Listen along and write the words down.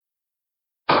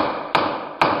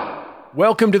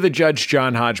Welcome to the Judge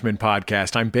John Hodgman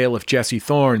podcast. I'm bailiff Jesse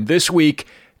Thorne. This week,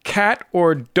 cat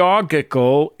or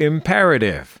dogical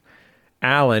imperative.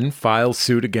 Alan files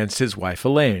suit against his wife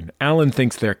Elaine. Alan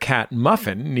thinks their cat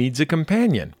Muffin needs a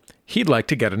companion. He'd like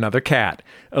to get another cat.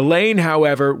 Elaine,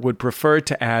 however, would prefer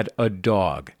to add a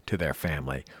dog to their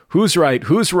family. Who's right,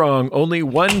 who's wrong, only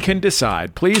one can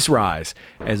decide. Please rise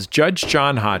as Judge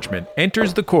John Hodgman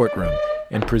enters the courtroom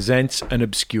and presents an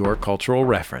obscure cultural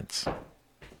reference.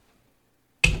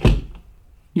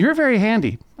 You're very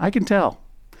handy. I can tell.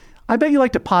 I bet you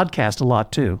like to podcast a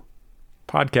lot, too.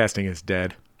 Podcasting is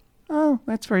dead. Oh,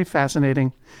 that's very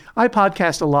fascinating. I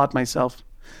podcast a lot myself.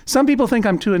 Some people think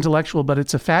I'm too intellectual, but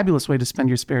it's a fabulous way to spend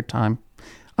your spare time.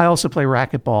 I also play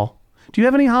racquetball. Do you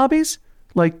have any hobbies?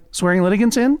 Like swearing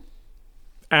litigants in?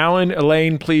 Alan,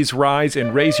 Elaine, please rise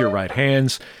and raise your right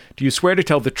hands. Do you swear to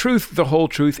tell the truth, the whole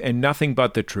truth, and nothing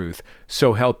but the truth,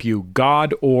 so help you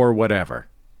God or whatever?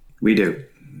 We do.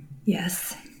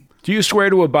 Yes. Do you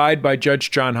swear to abide by Judge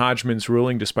John Hodgman's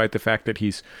ruling, despite the fact that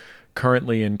he's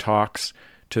currently in talks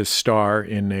to star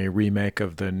in a remake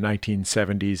of the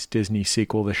 1970s Disney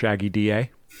sequel, The Shaggy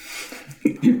DA?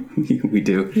 We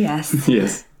do. Yes.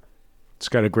 Yes. It's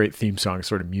got a great theme song,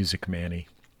 sort of Music Man-y.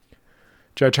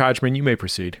 Judge Hodgman, you may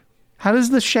proceed. How does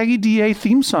the Shaggy DA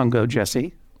theme song go,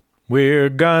 Jesse? We're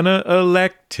gonna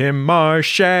elect him our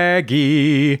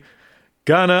Shaggy.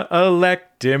 Gonna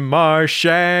elect him our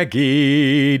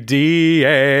Shaggy DA.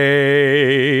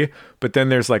 But then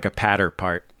there's like a patter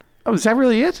part. Oh, is that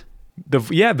really it? The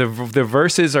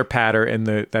verses are patter, and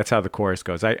that's how the chorus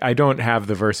goes. I don't have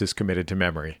the verses committed to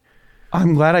memory.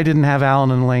 I'm glad I didn't have Alan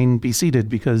and Elaine be seated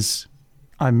because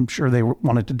I'm sure they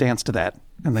wanted to dance to that,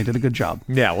 and they did a good job.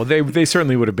 Yeah, well, they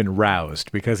certainly would have been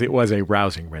roused because it was a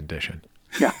rousing rendition.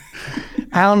 Yeah.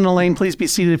 Alan and Elaine, please be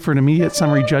seated for an immediate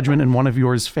summary judgment in one of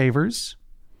yours favors.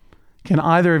 Can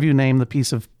either of you name the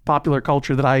piece of popular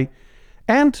culture that I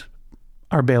and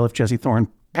our bailiff Jesse Thorne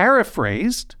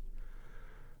paraphrased?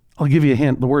 I'll give you a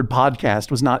hint. The word podcast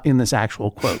was not in this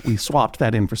actual quote. We swapped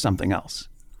that in for something else.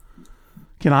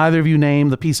 Can either of you name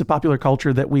the piece of popular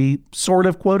culture that we sort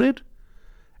of quoted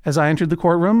as I entered the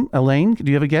courtroom? Elaine, do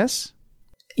you have a guess?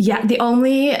 Yeah, the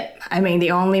only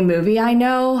movie I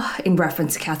know in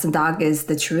reference to cats and dogs is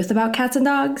The Truth About Cats and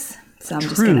Dogs. So I'm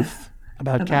just gonna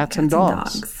about cats and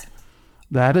dogs.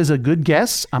 That is a good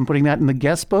guess. I'm putting that in the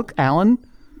guess book. Alan,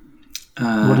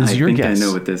 what is your guess? I think I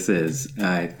know what this is.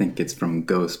 I think it's from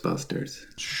Ghostbusters.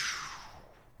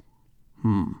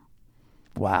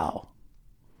 Wow.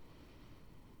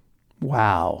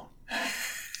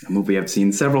 A movie I've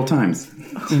seen several times.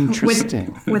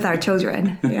 Interesting. with our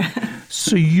children. Yeah.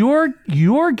 So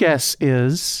your guess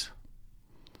is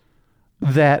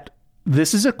that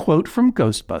this is a quote from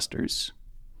Ghostbusters.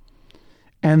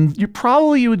 And you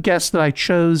would guess that I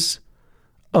chose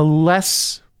a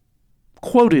less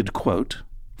quoted quote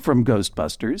from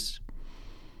Ghostbusters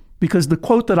because the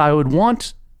quote that I would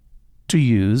want to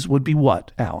use would be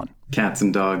what, Alan? Cats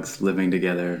and dogs living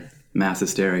together, mass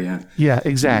hysteria. Yeah,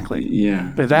 exactly.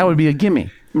 Yeah. But that would be a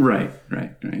gimme. Right.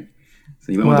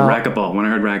 So you went with the racquetball. When I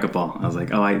heard racquetball, I was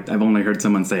like, I've only heard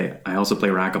someone say, I also play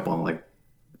racquetball like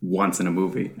once in a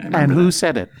movie. And who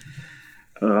said it?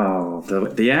 Oh,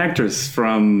 the actress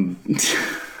from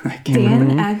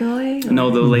Dan Aykroyd? No,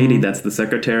 the lady that's the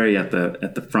secretary at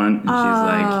the front. And she's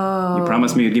like, you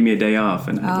promised me you'd give me a day off.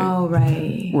 And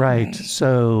Right.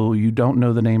 So you don't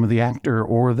know the name of the actor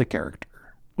or the character.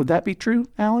 Would that be true,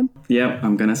 Alan? Yep,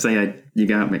 I'm going to say you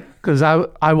got me. Because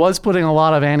I was putting a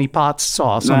lot of Annie Potts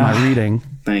sauce on my reading.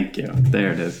 Thank you.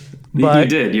 There it is. But, you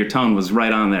did. Your tone was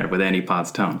right on there with Annie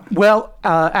Potts' tone. Well,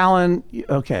 Alan,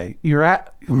 okay, you're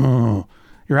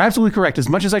absolutely correct. As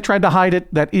much as I tried to hide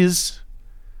it, that is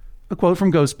a quote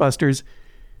from Ghostbusters.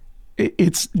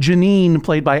 It's Janine,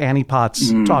 played by Annie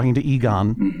Potts, talking to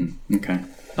Egon. Mm-hmm.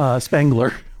 Okay.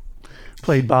 Spengler,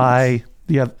 played by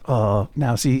the other.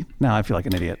 Now I feel like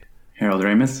an idiot. Harold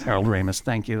Ramis.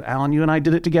 Thank you, Alan. You and I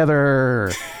did it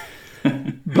together.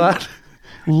 But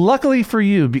luckily for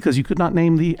you, because you could not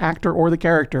name the actor or the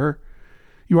character,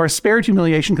 you are spared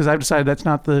humiliation because I've decided that's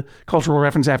not the cultural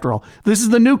reference after all. This is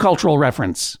the new cultural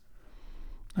reference.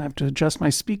 I have to adjust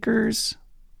my speakers.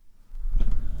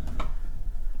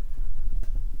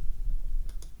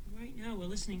 Right now we're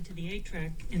listening to the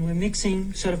 8-track and we're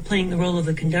mixing, sort of playing the role of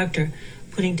the conductor,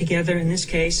 putting together, in this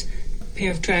case, a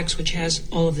pair of tracks which has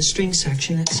all of the string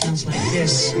section that sounds like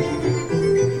this.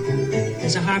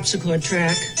 There's a harpsichord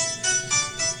track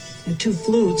and 2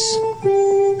 flutes.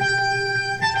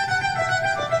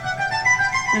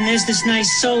 And there's this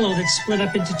nice solo that's split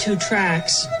up into 2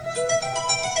 tracks.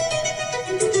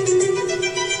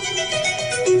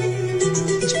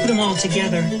 Let's put them all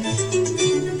together.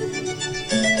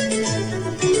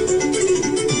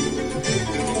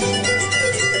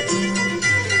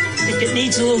 If it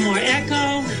needs a little more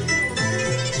echo.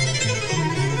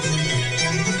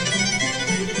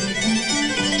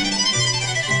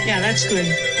 Yeah, that's good.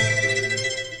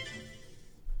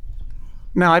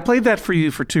 Now, I played that for you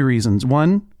for two reasons.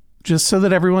 One, just so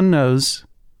that everyone knows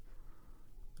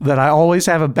that I always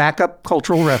have a backup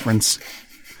cultural reference,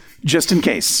 just in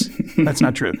case. That's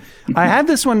not true. I had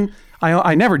this one,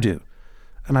 I never do.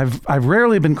 And I've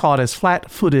rarely been caught as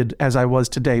flat-footed as I was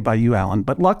today by you, Alan.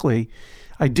 But luckily,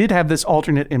 I did have this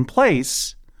alternate in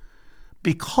place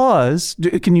because,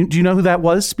 do you know who that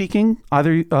was speaking?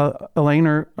 Either Elaine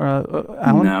or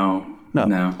Alan?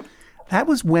 No. That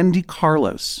was Wendy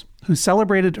Carlos, who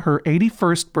celebrated her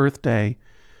 81st birthday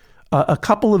a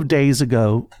couple of days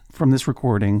ago from this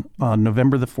recording on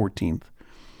November the 14th.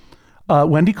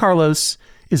 Wendy Carlos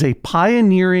is a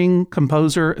pioneering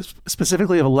composer,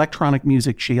 specifically of electronic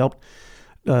music. She helped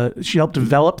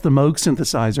develop the Moog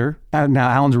synthesizer. Now,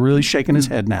 Alan's really shaking his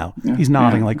head now. Yeah, he's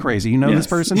nodding like crazy. You know this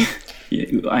person?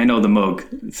 Yeah, I know the Moog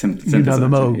synthesizer. You know the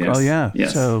Moog. Yes. Oh, yeah.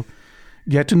 Yes. So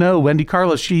get to know Wendy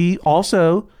Carlos. She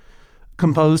also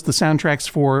composed the soundtracks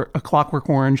for A Clockwork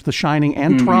Orange, The Shining,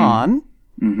 and Tron.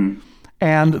 Mm-hmm.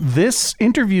 And this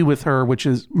interview with her, which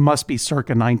must be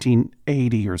circa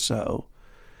 1980 or so,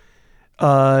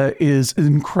 is an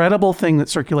incredible thing that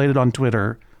circulated on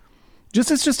Twitter.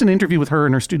 It's just an interview with her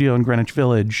in her studio in Greenwich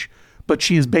Village, but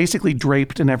she is basically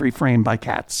draped in every frame by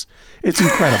cats. It's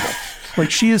incredible.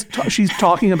 Like she's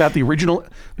talking about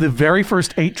the very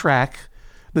first 8-track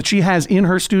that she has in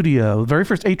her studio. The very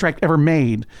first 8-track ever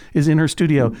made is in her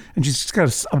studio, and she's just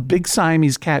got a big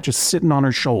Siamese cat just sitting on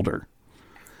her shoulder.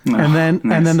 And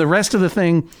then the rest of the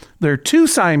thing, there are 2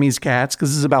 Siamese cats,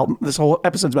 because this whole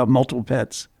episode's about multiple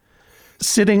pets,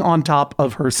 sitting on top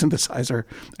of her synthesizer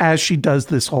as she does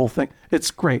this whole thing.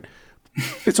 It's great.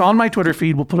 It's on my Twitter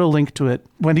feed. We'll put a link to it.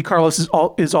 Wendy Carlos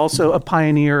is also a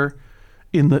pioneer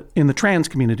in the trans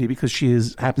community, because she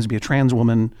happens to be a trans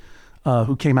woman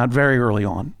who came out very early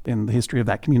on in the history of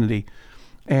that community,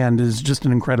 and is just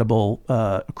an incredible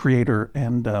creator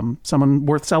and someone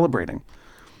worth celebrating.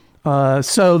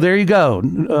 So there you go.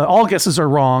 All guesses are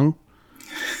wrong.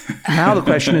 Now the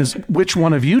question is, which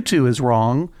one of you two is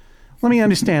wrong? Let me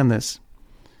understand this.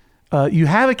 You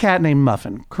have a cat named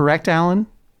Muffin, correct, Alan?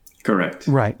 Correct.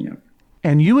 Right. Yeah.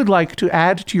 And you would like to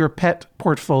add to your pet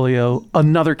portfolio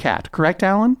another cat, correct,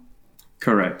 Alan?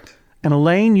 Correct. And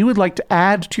Elaine, you would like to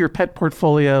add to your pet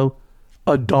portfolio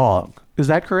a dog. Is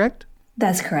that correct?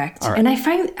 That's correct. Right. And I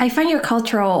find your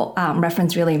cultural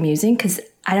reference really amusing, because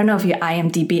I don't know if you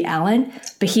IMDb Alan,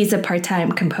 but he's a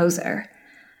part-time composer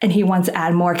and he wants to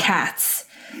add more cats.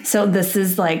 So this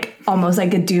is almost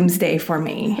like a doomsday for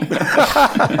me.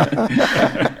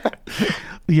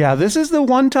 Yeah, this is the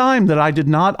one time that I did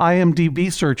not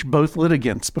IMDb search both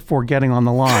litigants before getting on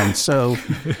the line. So,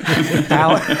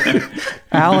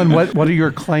 Alan, what are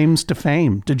your claims to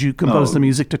fame? Did you compose the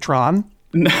music to Tron?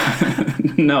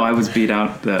 No, I was beat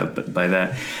out by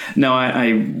that. No,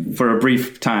 I for a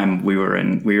brief time we were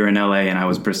in LA, and I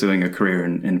was pursuing a career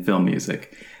in film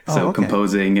music. So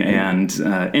composing and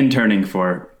interning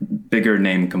for bigger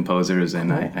name composers,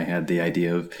 and I had the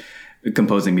idea of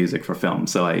composing music for film.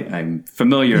 So I'm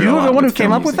familiar. You were the one who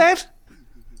came up with that?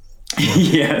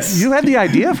 Yes. You had the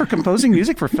idea for composing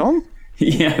music for film?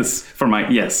 Yes.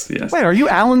 Yes. Wait, are you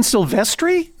Alan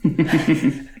Silvestri?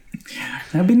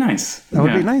 That'd be nice. That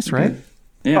would be nice, right?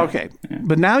 Yeah. Okay. Yeah.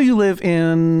 But now you live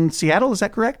in Seattle, is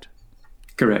that correct?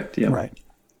 Correct, yeah. Right.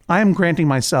 I am granting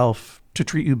myself to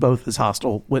treat you both as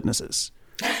hostile witnesses.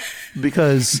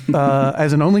 Because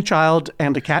as an only child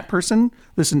and a cat person,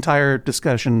 this entire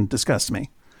discussion disgusts me.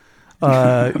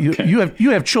 Okay.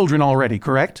 You have children already,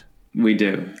 correct? We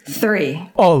do.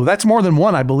 3. Oh, that's more than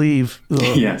one, I believe.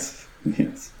 Yes.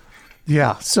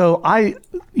 Yeah. So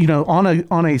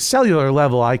on a cellular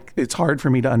level, it's hard for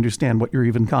me to understand what you're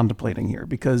even contemplating here,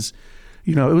 because,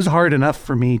 it was hard enough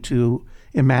for me to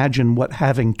imagine what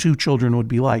having 2 children would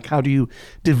be like. How do you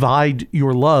divide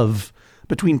your love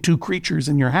between 2 creatures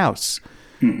in your house?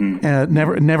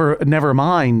 Mm-hmm. Never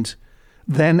mind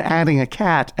then adding a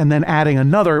cat and then adding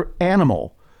another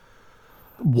animal.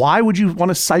 Why would you want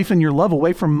to siphon your love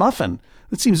away from Muffin?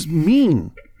 That seems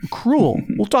mean, cruel.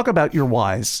 We'll talk about your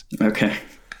whys. Okay.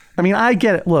 I mean, I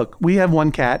get it. Look, we have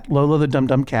one cat, Lola the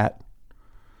Dum-Dum cat,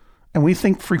 and we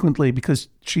think frequently, because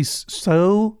she's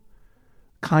so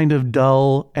kind of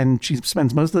dull and she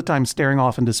spends most of the time staring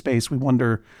off into space, we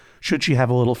wonder, should she have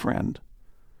a little friend?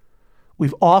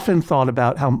 We've often thought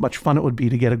about how much fun it would be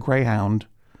to get a greyhound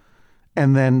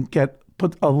and then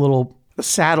put a little a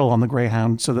saddle on the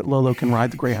Greyhound so that Lolo can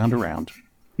ride the Greyhound around.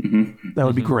 Mm-hmm. That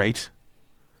would be great.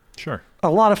 Sure. A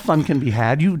lot of fun can be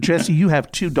had. You, Jesse, you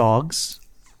have 2 dogs.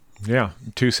 Yeah,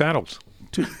 2 saddles.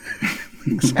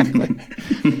 Exactly.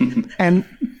 And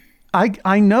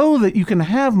I know that you can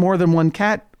have more than one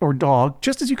cat or dog,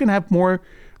 just as you can have more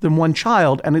than one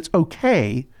child, and it's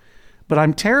okay. But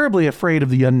I'm terribly afraid of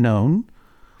the unknown.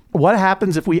 What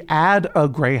happens if we add a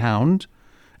Greyhound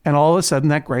and all of a sudden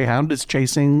that Greyhound is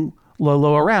chasing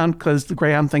Lolo around because the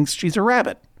Greyhound thinks she's a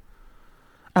rabbit?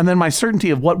 And then my certainty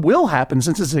of what will happen,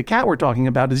 since it's a cat we're talking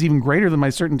about, is even greater than my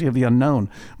certainty of the unknown.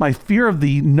 My fear of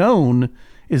the known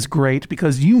is great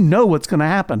because you know what's going to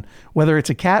happen. Whether it's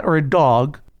a cat or a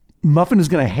dog, Muffin is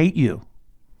going to hate you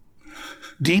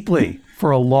deeply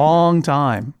for a long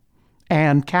time.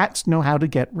 And cats know how to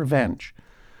get revenge.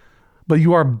 But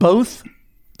you are both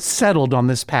settled on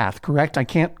this path, correct? I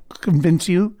can't convince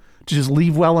you to just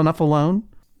leave well enough alone?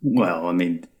 Well, I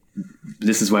mean,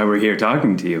 this is why we're here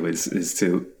talking to you, is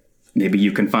to maybe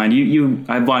you can find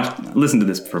I've listened to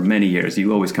this for many years.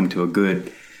 You always come to a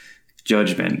good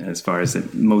judgment as far as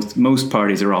that most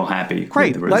parties are all happy.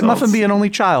 Great. With the results. Let Muffin be an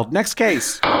only child. Next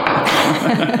case.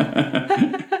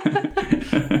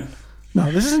 No,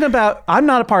 this isn't about, I'm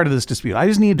not a part of this dispute. I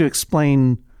just need to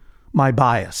explain my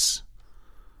bias.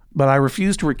 But I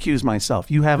refuse to recuse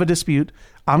myself. You have a dispute.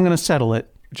 I'm going to settle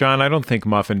it. John, I don't think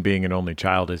Muffin being an only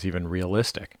child is even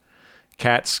realistic.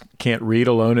 Cats can't read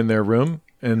alone in their room,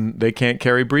 and they can't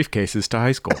carry briefcases to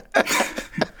high school.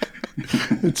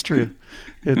 It's true.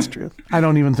 It's true. I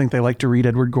don't even think they like to read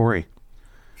Edward Gorey.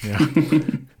 Yeah.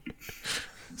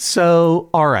 So,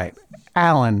 all right.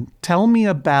 Alan, tell me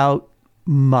about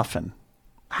Muffin.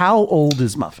 How old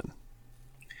is Muffin?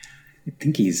 I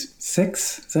think he's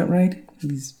 6. Is that right?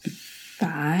 He's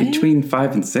 5? between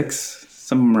 5 and 6,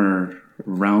 somewhere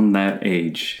around that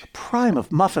age. Prime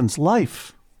of Muffin's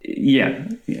life. Yeah.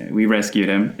 We rescued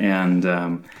him, and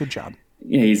Good job.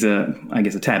 yeah, he's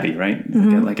a tabby, right?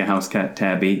 Like a house cat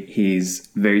tabby. He's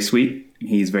very sweet.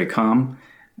 He's very calm,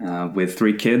 with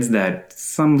 3 kids that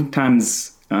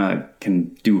sometimes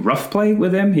can do rough play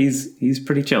with him. He's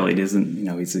pretty chill. He doesn't,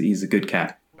 he's a good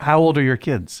cat. How old are your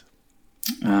kids?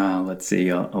 Let's see,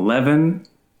 11,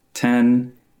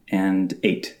 10, and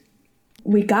 8.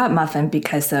 We got Muffin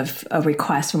because of a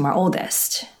request from our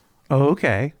oldest. Oh,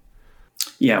 okay.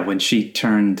 Yeah, when she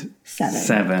turned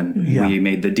 7, Yeah. we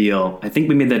made the deal. I think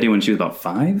we made that deal when she was about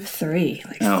 5. 3.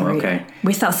 Oh, 3. okay.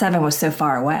 We thought 7 was so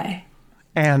far away.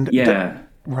 And Yeah.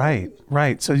 right.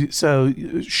 So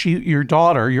your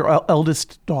daughter, your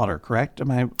eldest daughter, correct? Am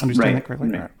I understanding that correctly?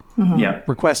 Right. Right. Yeah.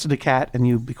 Requested a cat, and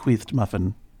you bequeathed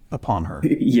Muffin upon her.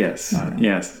 Yes.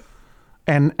 Yes.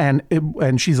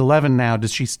 And she's 11 now.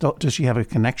 Does she have a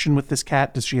connection with this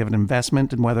cat? Does she have an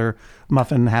investment in whether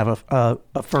Muffin have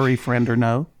a furry friend or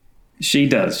no? She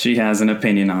does. She has an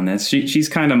opinion on this. She's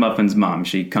kind of Muffin's mom.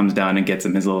 She comes down and gets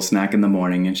him his little snack in the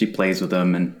morning, and she plays with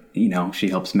him, and she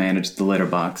helps manage the litter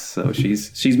box. So she's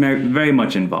very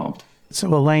much involved.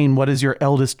 So Elaine, what is your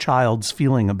eldest child's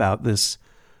feeling about this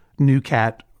new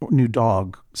cat, new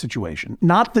dog situation?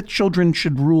 Not that children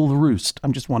should rule the roost.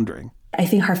 I'm just wondering. I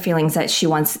think her feelings that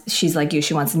she's like you,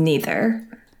 she wants neither.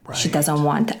 Right. She doesn't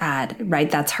want to add, right?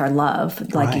 That's her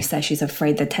love. Like you said, she's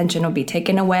afraid the attention will be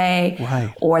taken away,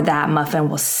 or that Muffin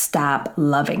will stop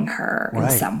loving her in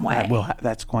some way.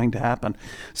 That's going to happen.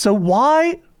 So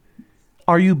why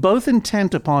are you both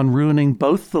intent upon ruining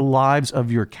both the lives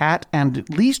of your cat and at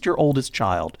least your oldest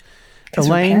child?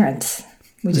 Elaine, we're parents.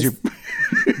 You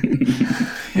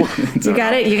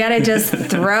gotta just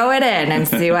throw it in and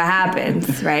see what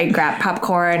happens, right? Grab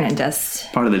popcorn and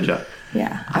just part of the job.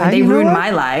 Yeah, they ruined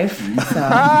my life.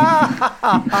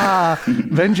 So.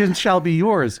 Vengeance shall be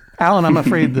yours, Alan. I'm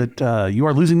afraid that you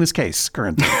are losing this case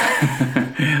currently.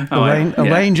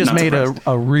 Elaine just made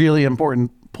a really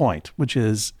important point, which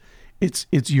is it's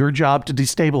your job to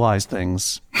destabilize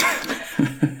things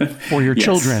for your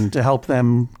children to help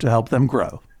them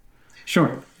grow.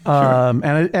 Sure. And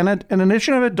an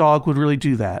addition of a dog would really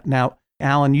do that. Now,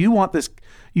 Alan, you want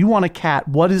a cat.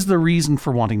 What is the reason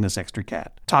for wanting this extra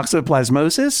cat?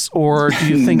 Toxoplasmosis, or do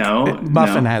you think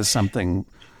Muffin has something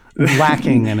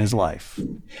lacking in his life?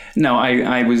 No,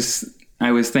 I was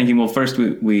thinking. Well, first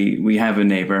we have a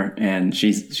neighbor, and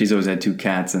she's always had 2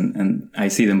 cats, and I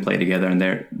see them play together, and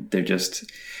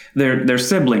they're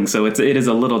siblings, so it is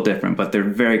a little different, but they're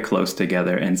very close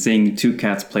together. And seeing 2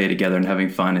 cats play together and having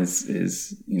fun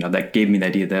is that gave me the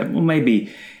idea that maybe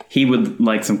he would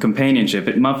like some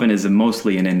companionship. Muffin is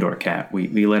mostly an indoor cat.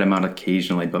 We let him out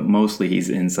occasionally, but mostly he's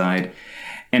inside.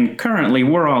 And currently,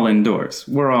 we're all indoors.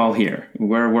 We're all here.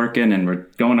 We're working and we're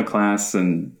going to class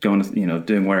and going to,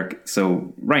 doing work.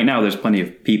 So right now, there's plenty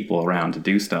of people around to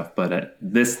do stuff. But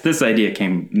this idea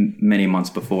came many months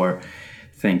before,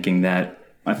 thinking that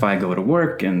if I go to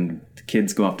work and the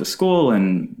kids go off to school,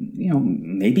 and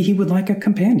maybe he would like a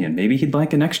companion. Maybe he'd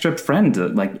like an extra friend.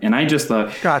 And I just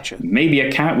thought, gotcha. Maybe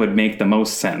a cat would make the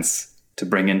most sense to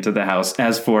bring into the house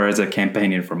as a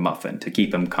companion for Muffin, to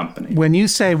keep him company. When you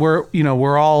say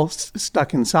we're all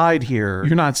stuck inside here,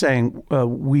 you're not saying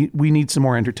we need some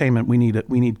more entertainment. We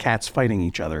need cats fighting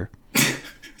each other.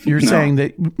 You're saying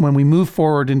that when we move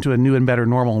forward into a new and better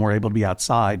normal and we're able to be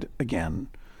outside again,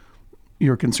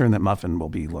 you're concerned that Muffin will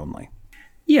be lonely.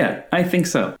 Yeah, I think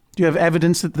so. Do you have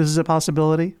evidence that this is a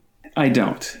possibility? I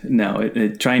don't. No,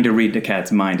 trying to read the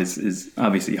cat's mind is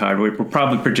obviously hard. We're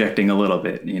probably projecting a little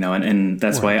bit, and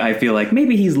that's why I feel like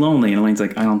maybe he's lonely. And Elaine's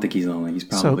like, I don't think he's lonely. He's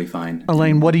probably fine.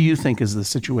 Elaine, what do you think is the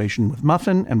situation with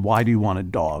Muffin, and why do you want a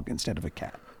dog instead of a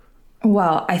cat?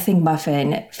 Well, I think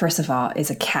Muffin, first of all, is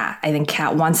a cat. I think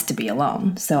cat wants to be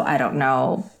alone. So I don't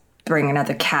know, bring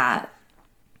another cat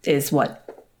is what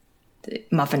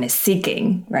Muffin is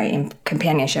seeking, right? In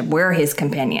companionship. We're his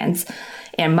companions.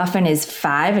 And Muffin is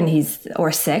 5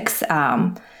 or 6,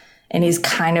 and he's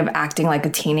kind of acting like a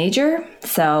teenager.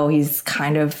 So he's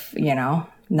kind of,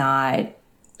 not,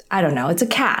 I don't know. It's a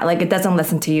cat. Like, it doesn't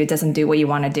listen to you. It doesn't do what you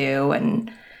want to do. And,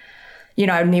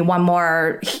 I need one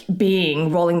more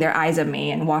being rolling their eyes at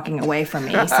me and walking away from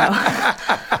me. So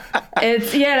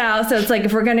it's, so it's like,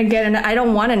 if we're going to I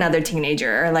don't want another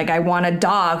teenager. Like, I want a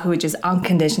dog who just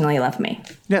unconditionally love me.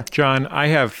 Yeah. John, I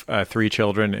have 3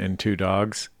 children and 2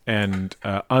 dogs. And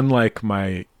unlike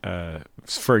my,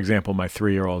 for example, my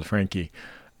 3-year-old Frankie,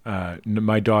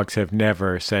 my dogs have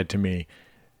never said to me,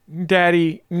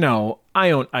 Daddy, no, I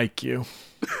don't like you.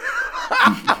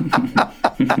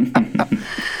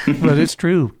 But it's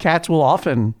true. Cats will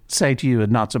often say to you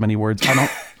in not so many words,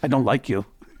 I don't like you.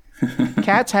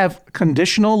 Cats have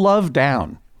conditional love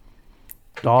down.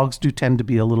 Dogs do tend to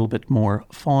be a little bit more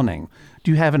fawning.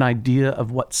 Do you have an idea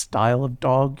of what style of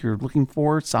dog you're looking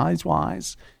for,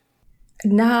 size-wise?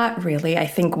 Not really. I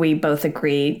think we both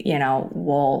agreed,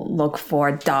 we'll look for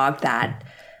a dog that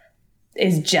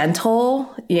is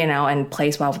gentle, and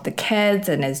plays well with the kids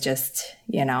and is just,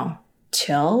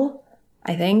 chill.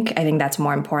 I think that's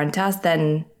more important to us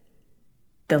than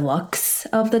the looks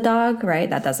of the dog, right?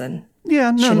 That doesn't,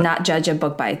 should not judge a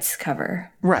book by its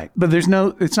cover. Right. But it's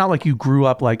not like you grew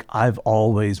up like, I've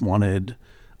always wanted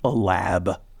a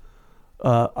lab.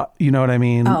 You know what I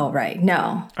mean? Oh, right.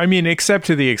 No. I mean, except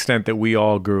to the extent that we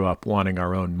all grew up wanting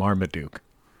our own Marmaduke.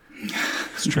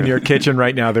 It's true. In your kitchen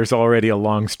right now, there's already a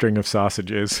long string of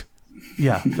sausages.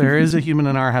 Yeah, there is a human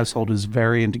in our household who's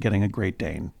very into getting a Great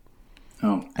Dane.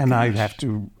 Oh, and gosh. I have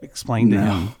to explain to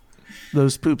him,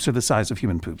 those poops are the size of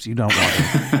human poops. You don't want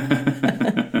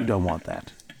it. You don't want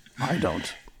that. I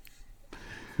don't.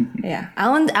 Yeah.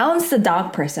 Alan's the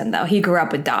dog person, though. He grew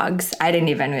up with dogs. I didn't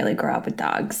even really grow up with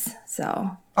dogs,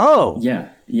 so. Oh. Yeah.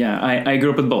 I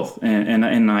grew up with both,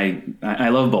 and I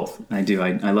love both. I do.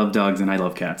 I love dogs and I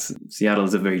love cats. Seattle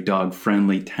is a very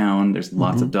dog-friendly town. There's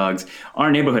lots of dogs.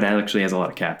 Our neighborhood actually has a lot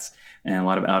of cats and a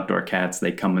lot of outdoor cats.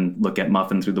 They come and look at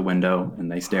Muffin through the window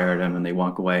and they stare at him and they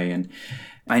walk away. And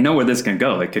I know where this can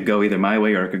go. It could go either my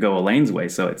way or it could go Elaine's way.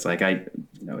 So it's like I'm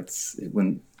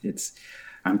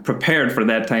prepared for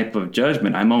that type of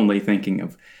judgment. I'm only thinking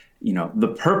of,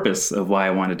 the purpose of why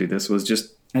I want to do this was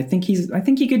just, I think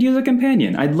he could use a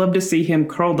companion. I'd love to see him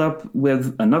curled up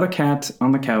with another cat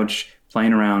on the couch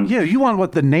playing around. Yeah, you want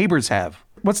what the neighbors have.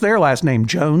 What's their last name?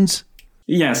 Jones?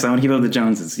 Yes, I want to keep up the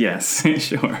Joneses. Yes,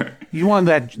 sure. You want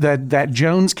that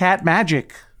Jones cat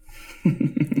magic.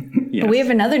 Yes. We have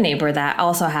another neighbor that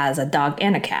also has a dog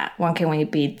and a cat. Why can't we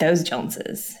beat those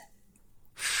Joneses?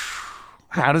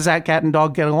 How does that cat and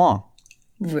dog get along?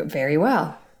 Very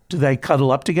well. Do they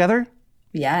cuddle up together?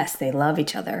 Yes, they love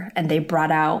each other. And they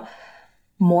brought out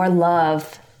more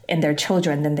love in their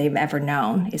children than they've ever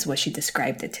known, is what she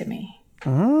described it to me.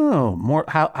 Oh, more.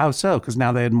 How so? Because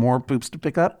now they had more poops to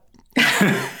pick up?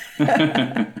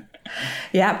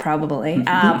 Yeah, probably.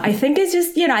 I think it's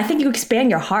just, I think you expand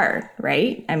your heart,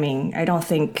 right? I mean, I don't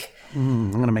think...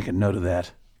 I'm going to make a note of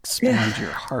that. Expand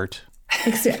your heart.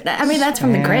 I mean, that's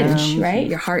from the Grinch, right?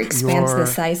 Your heart expands the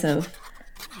size of...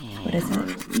 What is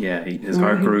it? Yeah, his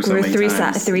heart grew so many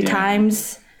times. Three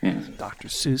times. Yeah. Dr.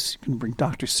 Seuss. You can bring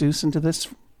Dr. Seuss into this.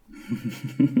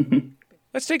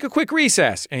 Let's take a quick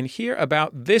recess and hear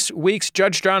about this week's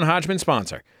Judge John Hodgman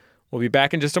sponsor. We'll be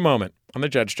back in just a moment on the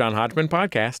Judge John Hodgman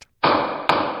podcast.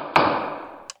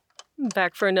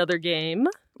 Back for another game.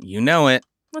 You know it.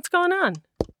 What's going on?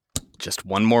 Just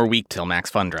one more week till Max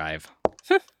Fun Drive.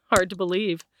 Hard to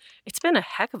believe. It's been a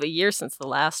heck of a year since the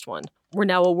last one. We're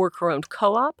now a worker-owned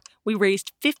co-op. We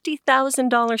raised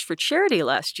 $50,000 for charity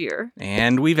last year.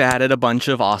 And we've added a bunch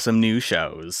of awesome new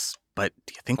shows. But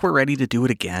do you think we're ready to do it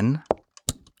again?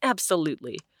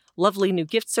 Absolutely. Lovely new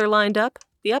gifts are lined up.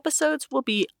 The episodes will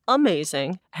be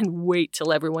amazing. And wait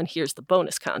till everyone hears the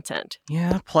bonus content.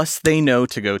 Yeah, plus they know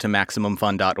to go to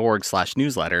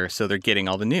MaximumFun.org/newsletter, so they're getting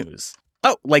all the news.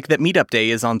 Oh, like that meetup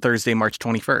day is on Thursday, March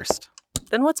 21st.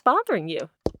 Then what's bothering you?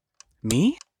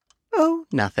 Me? Oh,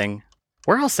 nothing.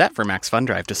 We're all set for Max Fun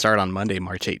Drive to start on Monday,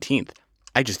 March 18th.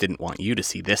 I just didn't want you to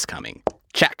see this coming.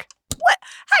 Check. What?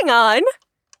 Hang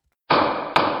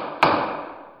on.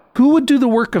 Who would do the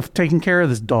work of taking care of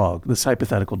this dog, this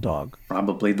hypothetical dog?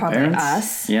 Probably the parents.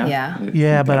 Us. Yeah.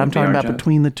 Yeah, but I'm talking about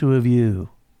between the two of you.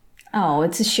 Oh,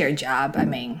 it's a shared job. I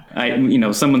mean,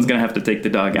 someone's going to have to take the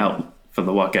dog out for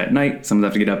the walk at night. Someone's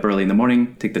have to get up early in the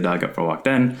morning, take the dog out for a walk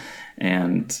then.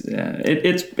 And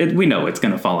we know it's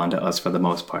going to fall onto us for the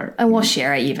most part. And we'll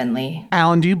share it evenly.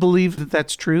 Alan, do you believe that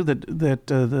that's true, that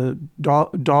the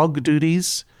dog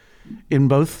duties in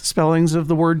both spellings of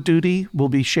the word duty will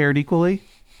be shared equally?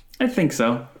 I think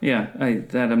so. Yeah,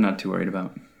 that I'm not too worried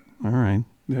about. All right.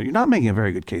 You're not making a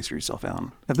very good case for yourself,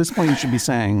 Alan. At this point, you should be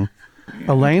saying,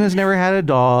 Elaine has never had a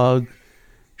dog.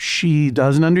 She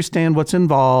doesn't understand what's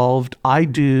involved. I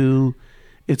do.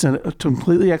 It's a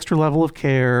completely extra level of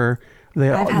care.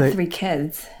 I've had 3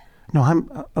 kids. No,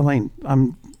 Elaine.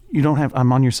 I'm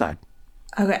on your side.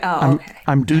 Okay. Okay.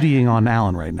 I'm dutying on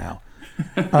Alan right now.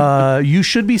 You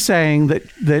should be saying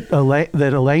that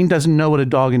Elaine doesn't know what a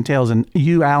dog entails, and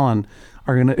you, Alan,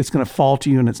 it's gonna fall to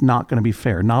you, and it's not gonna be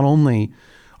fair. Not only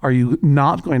are you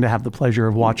not going to have the pleasure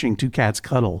of watching 2 cats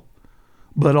cuddle,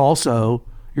 but also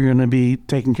you're gonna be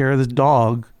taking care of this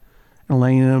dog, and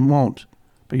Elaine won't.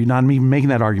 But you're not even making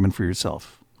that argument for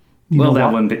yourself.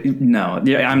 Wouldn't be. No,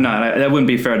 yeah, I'm not. That wouldn't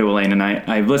be fair to Elaine. And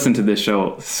I've listened to this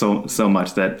show so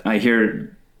much that I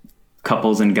hear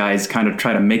couples and guys kind of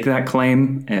try to make that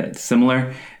claim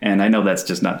similar, and I know that's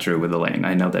just not true with Elaine.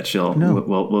 I know that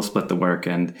we'll split the work,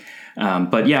 and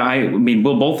but yeah, I mean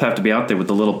we'll both have to be out there with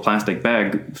the little plastic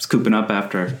bag scooping up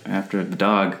after the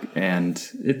dog, and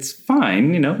it's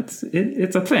fine,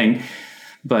 it's a thing.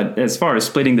 But as far as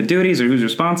splitting the duties or who's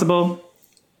responsible,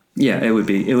 yeah, it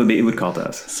would call to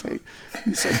us.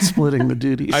 You said splitting the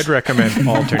duties. I'd recommend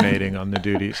alternating on the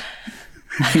duties.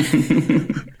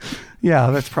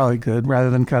 Yeah, that's probably good, rather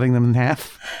than cutting them in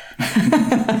half.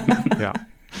 Yeah.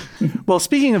 Well,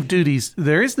 speaking of duties,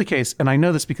 there is the case, and I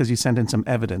know this because you sent in some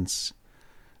evidence,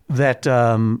 that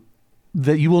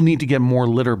that you will need to get more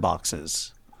litter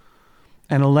boxes.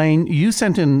 And Elaine, you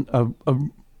sent in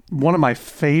one of my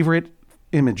favorite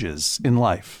images in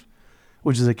life,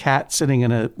 which is a cat sitting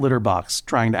in a litter box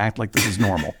trying to act like this is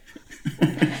normal.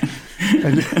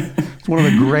 It's one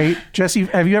of the great... Jesse,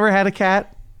 have you ever had a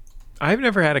cat? I've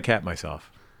never had a cat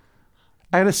myself.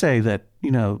 I got to say that,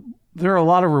 there are a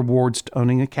lot of rewards to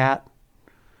owning a cat.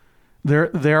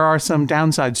 There are some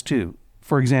downsides too.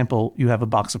 For example, you have a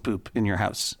box of poop in your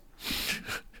house.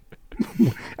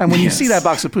 And when you see that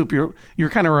box of poop, you're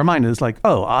kind of reminded, it's like,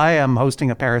 oh, I am hosting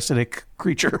a parasitic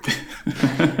creature.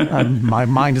 My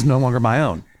mind is no longer my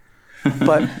own.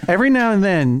 But every now and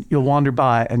then you'll wander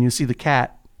by and you see the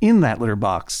cat in that litter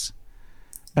box.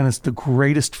 And it's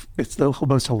the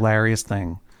most hilarious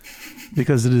thing,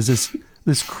 because it is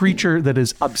this creature that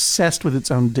is obsessed with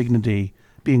its own dignity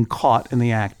being caught in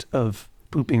the act of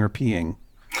pooping or peeing.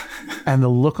 And the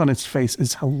look on its face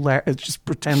is hilarious. It just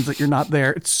pretends that you're not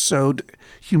there. It's so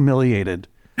humiliated.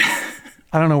 I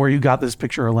don't know where you got this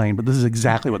picture, Elaine, but this is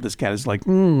exactly what this cat is like.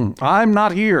 I'm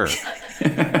not here.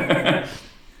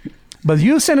 But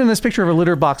you sent in this picture of a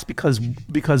litter box because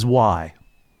why?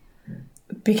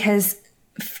 Because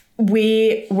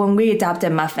when we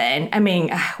adopted Muffin, I mean,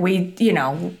 we,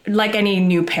 like any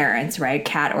new parents, right?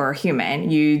 Cat or human,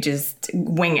 you just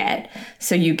wing it.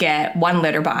 So you get one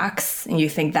litter box and you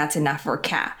think that's enough for a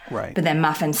cat. Right. But then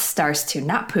Muffin starts to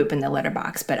not poop in the litter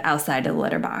box, but outside of the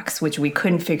litter box, which we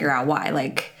couldn't figure out why.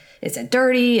 Like, is it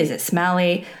dirty? Is it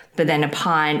smelly? But then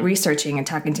upon researching and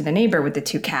talking to the neighbor with the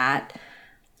 2 cat,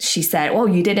 she said, oh,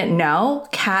 you didn't know?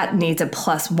 Cat needs a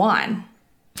 +1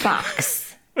 box.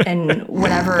 And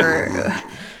whatever,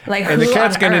 and the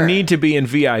cat's going to need to be in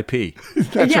VIP.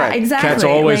 That's right. Exactly. Cats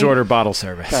always order bottle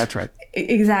service. That's right.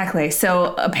 Exactly.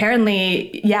 So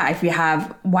apparently, if you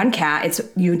have 1 cat,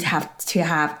 you'd have to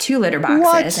have 2 litter boxes.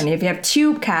 What? And if you have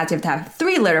 2 cats, you have to have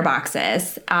 3 litter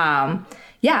boxes. And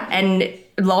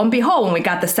lo and behold, when we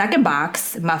got the second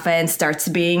box, Muffin starts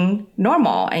being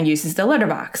normal and uses the litter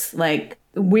box. Like,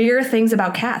 weird things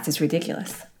about cats. It's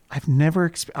ridiculous.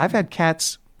 I've had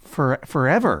cats for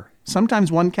forever.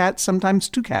 Sometimes one cat, sometimes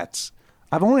two cats.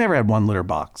 I've only ever had one litter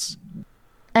box.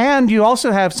 And you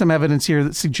also have some evidence here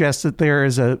that suggests that there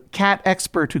is a cat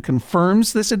expert who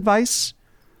confirms this advice.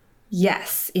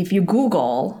 Yes. If you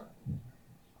Google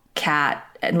cat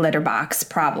and litter box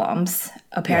problems,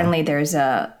 apparently there's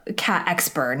a cat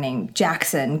expert named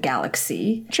Jackson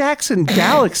Galaxy. Jackson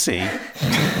Galaxy?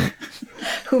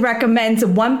 Who recommends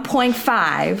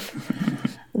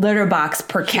 1.5 litter box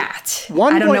per cat.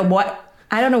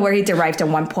 I don't know where he derived a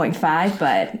 1.5,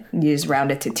 but you just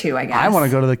round it to 2, I guess. I want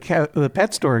to go to the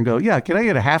pet store and go, yeah, can I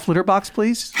get a half litter box,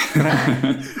 please?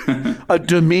 A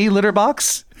demi litter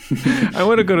box? I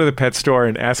want to go to the pet store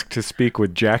and ask to speak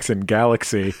with Jackson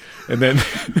Galaxy. And then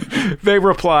they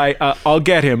reply, I'll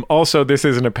get him. Also, this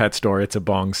isn't a pet store. It's a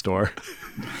bong store.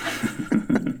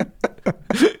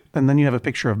 And then you have a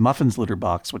picture of Muffin's litter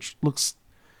box, which looks...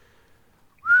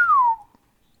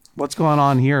 What's going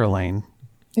on here, Elaine?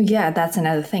 Yeah, that's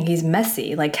another thing. He's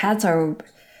messy. Like cats are,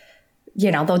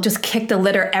 they'll just kick the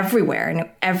litter everywhere in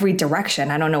every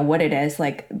direction. I don't know what it is,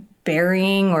 like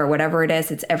burying or whatever it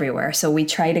is. It's everywhere. So we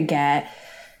try to get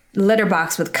litter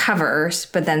box with covers,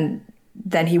 but then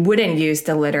he wouldn't use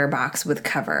the litter box with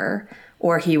cover,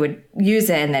 or he would use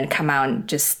it and then come out and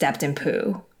just stepped in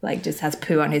poo, like just has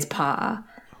poo on his paw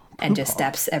and just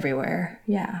steps everywhere.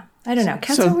 Yeah. I don't know.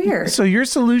 Cats are weird. So your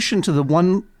solution to the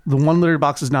one litter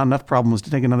box is not enough problem was to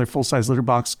take another full-size litter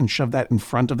box and shove that in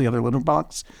front of the other litter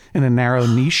box in a narrow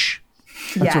niche?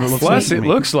 That's what it looks like. Plus, it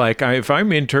looks like, if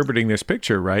I'm interpreting this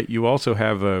picture right, you also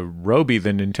have a Roby the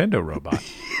Nintendo robot.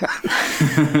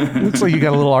 It looks like you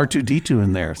got a little R2-D2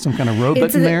 in there, some kind of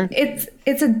robot in there.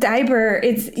 It's a diaper.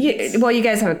 You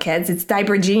guys have kids. It's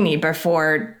Diaper Genie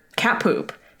before cat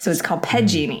poop. So it's called Pet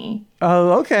Genie.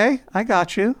 Oh, okay. I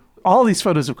got you. All these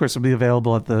photos, of course, will be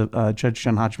available at the Judge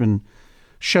John Hodgman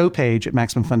show page at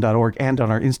MaximumFun.org and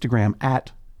on our Instagram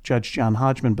at Judge John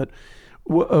Hodgman. But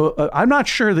I'm not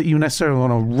sure that you necessarily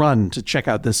want to run to check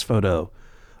out this photo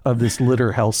of this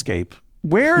litter hellscape.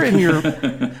 Where in your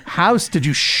house did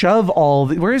you shove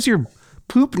where's your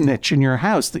poop niche in your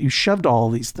house that you shoved all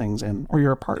these things in, or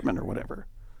your apartment or whatever?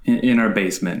 In our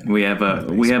basement, we have a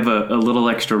little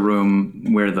extra room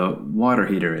where the water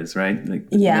heater is, right?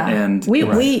 And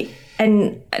we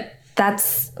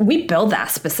built that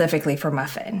specifically for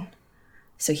Muffin.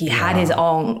 So he had his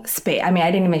own space. I mean, I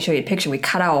didn't even show you a picture. We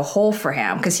cut out a hole for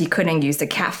him because he couldn't use the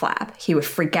cat flap. He would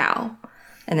freak out.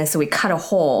 And then so we cut a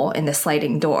hole in the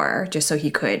sliding door just so he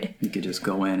could just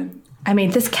go in and... I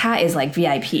mean, this cat is like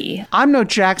VIP. I'm no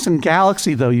Jackson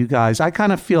Galaxy, though, you guys. I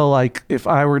kind of feel like if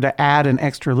I were to add an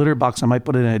extra litter box, I might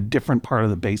put it in a different part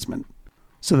of the basement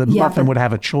so that Muffin would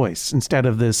have a choice instead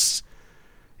of this.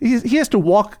 He has to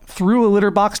walk through a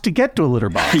litter box to get to a litter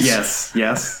box.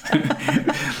 Yes.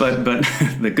 but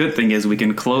the good thing is we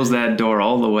can close that door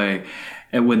all the way.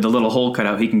 And with the little hole cut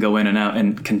out, he can go in and out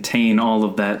and contain all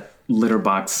of that litter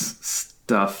box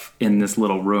stuff in this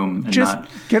little room. And just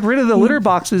get rid of the litter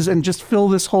boxes and just fill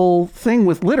this whole thing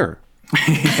with litter.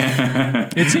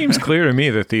 It seems clear to me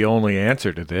that the only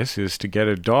answer to this is to get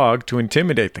a dog to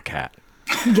intimidate the cat.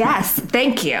 Yes,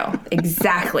 thank you.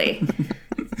 Exactly.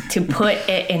 To put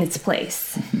it in its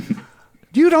place.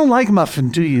 You don't like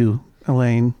Muffin, do you,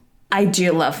 Elaine? I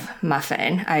do love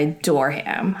Muffin. I adore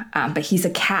him. But he's a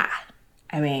cat.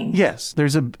 I mean... Yes,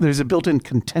 there's a built-in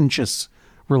contentious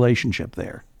relationship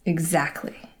there.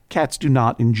 Exactly. Cats do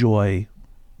not enjoy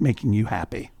making you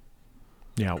happy.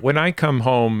 Yeah, when I come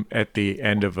home at the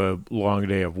end of a long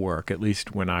day of work, at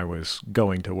least when I was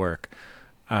going to work,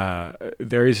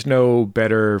 there is no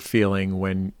better feeling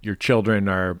when your children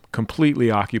are completely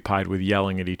occupied with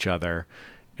yelling at each other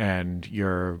and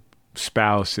your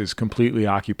spouse is completely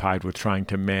occupied with trying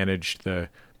to manage the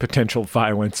potential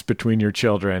violence between your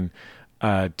children,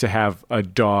 to have a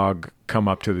dog come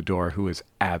up to the door who is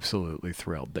absolutely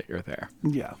thrilled that you're there.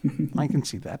 Yeah, I can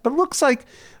see that. But it looks like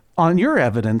on your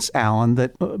evidence, Alan,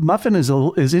 that Muffin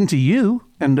is into you,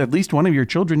 and at least one of your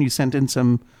children, you sent in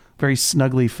some very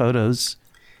snuggly photos.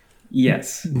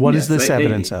 Yes. What is this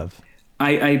evidence of?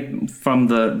 I from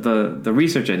the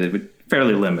research I did,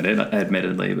 fairly limited,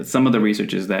 admittedly, but some of the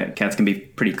research is that cats can be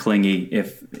pretty clingy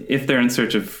if they're in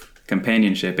search of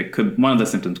companionship. One of the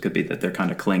symptoms could be that they're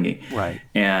kind of clingy, right?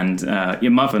 And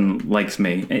Muffin likes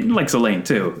me, he likes Elaine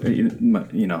too,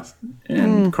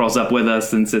 and crawls up with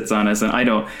us and sits on us. And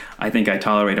I think I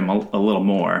tolerate him a little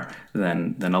more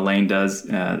than Elaine does.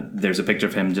 There's a picture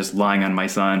of him just lying on my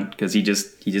son because he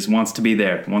just wants to be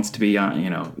there, wants to be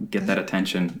get that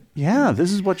attention. Yeah,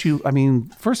 this is what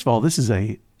first of all, this is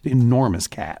a enormous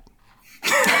cat.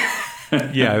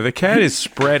 Yeah, the cat is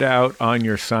spread out on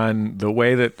your son the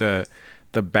way that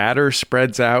the batter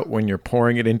spreads out when you're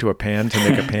pouring it into a pan to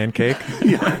make a pancake.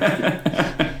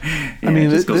 I mean,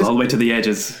 it just goes all the way to the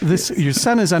edges. Your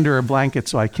son is under a blanket,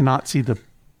 so I cannot see the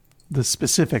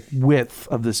specific width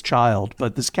of this child,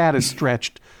 but this cat is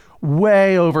stretched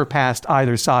way over past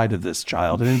either side of this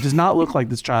child, and it does not look like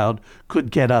this child could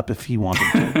get up if he wanted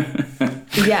to.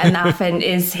 Yeah, and Muffin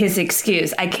is his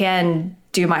excuse. I can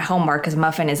do my homework because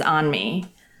Muffin is on me.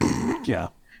 Yeah,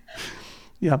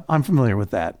 I'm familiar with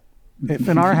that. If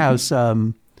in our house,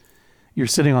 you're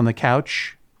sitting on the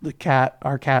couch,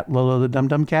 our cat Lolo, the Dum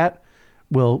Dum cat,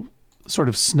 will sort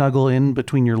of snuggle in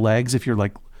between your legs if you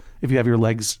have your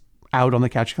legs out on the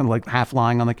couch, kind of like half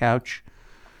lying on the couch.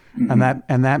 Mm-hmm.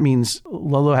 And that means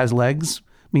Lolo has legs,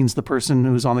 means the person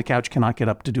who's on the couch cannot get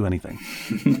up to do anything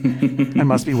and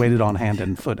must be weighted on hand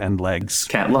and foot and legs.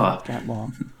 Cat law. Cat law.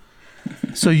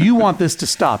 So you want this to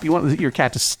stop. You want your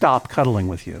cat to stop cuddling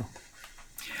with you.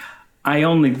 I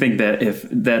only think that if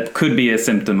that could be a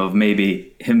symptom of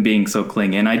maybe him being so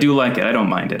clingy, and I do like it. I don't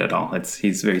mind it at all.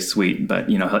 He's very sweet, but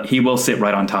he will sit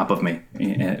right on top of me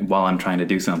while I'm trying to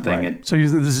do something. Right. So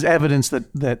this is evidence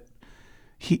that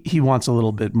he wants a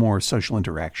little bit more social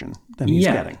interaction than he's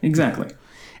getting. Exactly.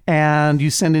 And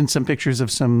you send in some pictures of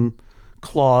some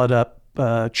clawed up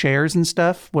chairs and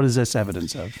stuff. What is this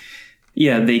evidence of?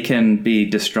 Yeah, they can be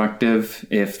destructive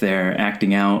if they're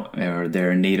acting out or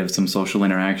they're in need of some social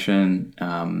interaction.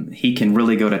 He can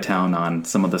really go to town on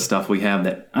some of the stuff we have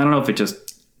that I don't know if it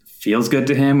just feels good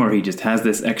to him or he just has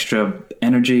this extra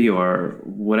energy or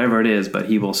whatever it is, but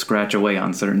he will scratch away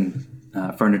on certain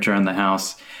furniture in the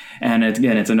house. And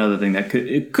it's another thing that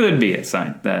could be a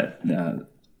sign that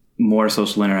more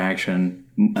social interaction,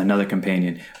 another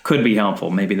companion, could be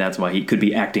helpful. Maybe that's why he could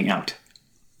be acting out.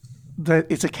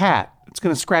 It's a cat. It's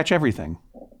going to scratch everything.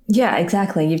 Yeah,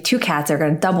 exactly. You have two cats that are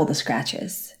going to double the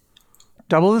scratches.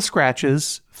 Double the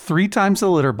scratches, 3 times the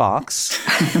litter box.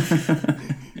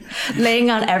 Laying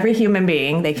on every human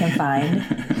being they can find.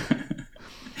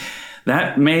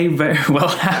 That may very well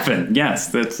happen. Yes,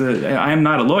 that's. I am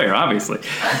not a lawyer, obviously.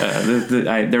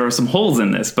 There are some holes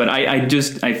in this, but I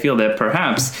feel that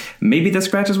perhaps maybe the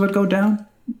scratches would go down.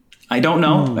 I don't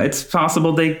know. It's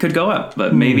possible they could go up,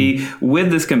 but maybe with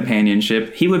this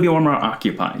companionship, he would be more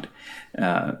occupied.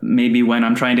 Maybe when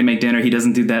I'm trying to make dinner, he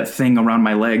doesn't do that thing around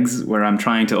my legs where I'm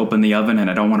trying to open the oven and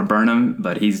I don't want to burn him,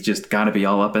 but he's just got to be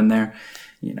all up in there.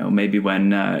 Maybe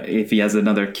when if he has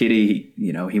another kitty,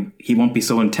 he won't be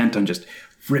so intent on just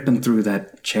ripping through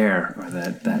that chair or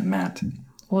that mat.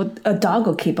 Well, a dog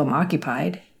will keep him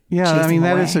occupied. Yeah, I mean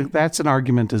that's an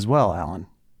argument as well, Alan.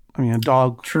 I mean, a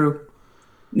dog. True.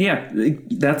 Yeah,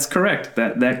 that's correct.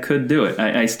 That could do it.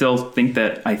 I still think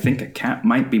that a cat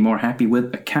might be more happy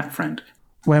with a cat friend.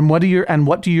 What do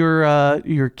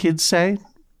your kids say?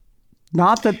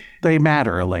 Not that they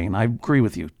matter, Elaine. I agree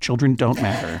with you. Children don't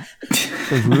matter.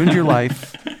 They've ruined your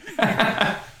life.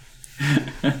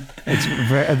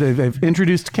 They've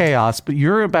introduced chaos, but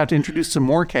you're about to introduce some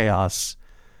more chaos.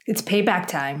 It's payback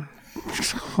time.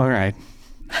 All right.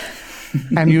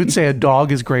 And you would say a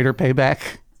dog is greater payback?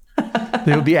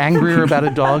 They would be angrier about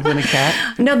a dog than a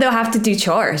cat? No, they'll have to do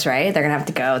chores, right? They're going to have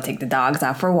to go take the dogs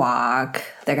out for a walk.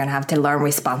 They're going to have to learn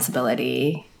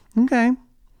responsibility. Okay.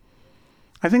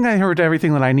 I think I heard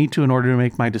everything that I need to in order to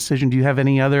make my decision. Do you have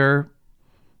any other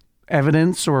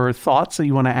evidence or thoughts that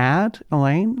you want to add,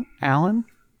 Elaine, Alan?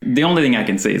 The only thing I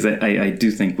can say is that I do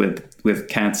think with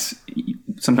cats,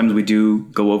 sometimes we do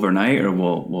go overnight or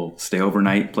we'll stay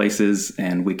overnight places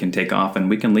and we can take off and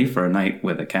we can leave for a night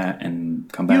with a cat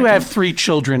and come back. You have 3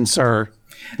 children, sir.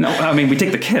 No, I mean, we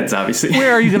take the kids, obviously.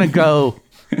 Where are you going to go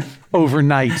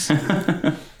overnight?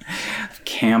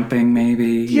 Camping,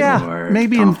 maybe. Yeah, or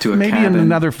maybe off to a maybe cabin. in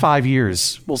another 5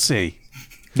 years. We'll see.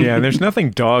 Yeah, there's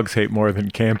nothing dogs hate more than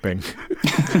camping.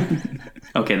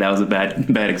 Okay, that was a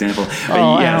bad example.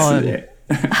 Oh, yes. Alan.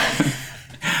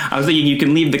 I was thinking you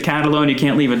can leave the cat alone, you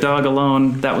can't leave a dog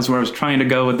alone. That was where I was trying to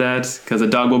go with that, because a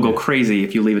dog will go crazy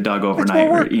if you leave a dog overnight.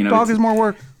 More work. Dog is more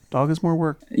work. Dog is more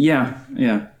work. Yeah.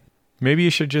 Maybe you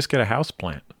should just get a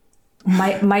houseplant.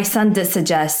 My son did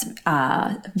suggest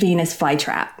Venus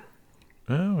flytrap.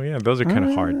 Oh yeah, those are kind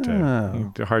of hard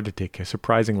to take care.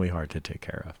 Surprisingly hard to take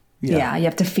care of. Yeah, you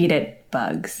have to feed it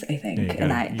bugs, I think,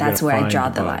 that's where I draw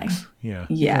the line. Yeah,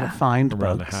 You gotta find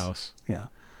around bugs. the house. Yeah,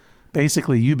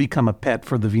 basically, you become a pet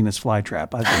for the Venus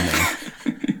flytrap. I've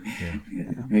been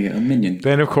there. Yeah, a minion.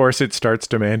 Then of course it starts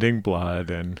demanding blood,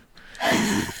 and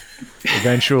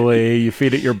eventually you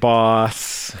feed it your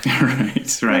boss.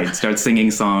 Right. Start singing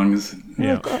songs.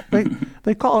 Yeah,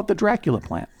 They call it the Dracula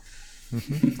plant.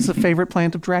 It's a favorite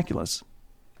plant of Dracula's.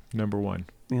 Number one.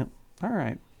 Yeah. All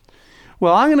right.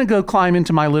 Well, I'm going to go climb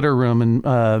into my litter room and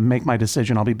make my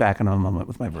decision. I'll be back in a moment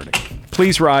with my verdict.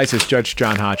 Please rise as Judge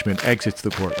John Hodgman exits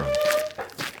the courtroom.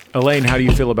 Elaine, how do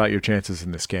you feel about your chances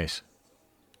in this case?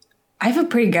 I feel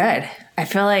pretty good. I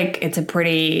feel like it's a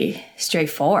pretty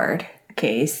straightforward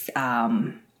case.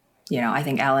 I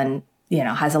think Alan,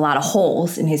 has a lot of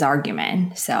holes in his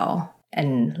argument. So,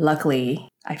 and luckily,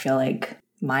 I feel like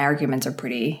my arguments are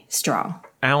pretty strong.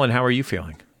 Alan, how are you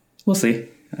feeling? We'll see.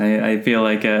 I feel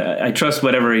like I trust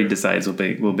whatever he decides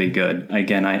will be good.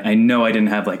 Again, I know I didn't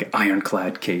have like an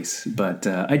ironclad case, but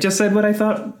I just said what I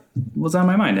thought was on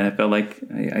my mind. And I felt like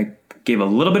I gave a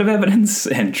little bit of evidence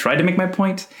and tried to make my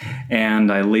point,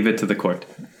 and I leave it to the court.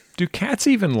 Do cats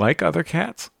even like other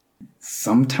cats?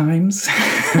 Sometimes.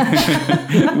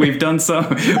 We've done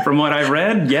some. From what I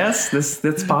read, yes,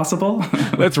 that's possible.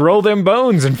 Let's roll them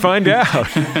bones and find out.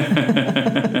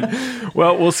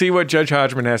 Well, we'll see what Judge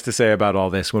Hodgman has to say about all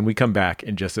this when we come back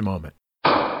in just a moment.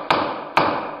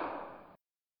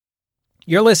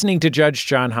 You're listening to Judge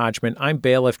John Hodgman. I'm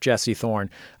bailiff Jesse Thorne.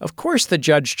 Of course, the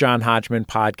Judge John Hodgman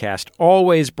podcast,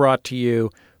 always brought to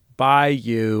you by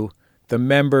you, the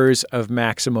members of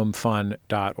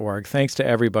MaximumFun.org. Thanks to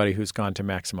everybody who's gone to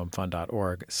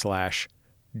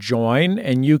MaximumFun.org/join,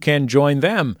 and you can join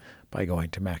them by going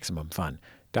to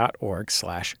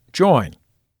MaximumFun.org/join.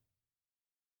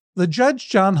 The Judge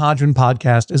John Hodgman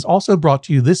podcast is also brought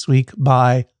to you this week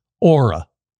by Aura.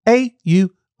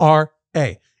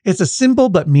 A-U-R-A. It's a simple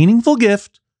but meaningful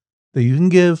gift that you can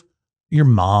give your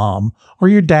mom or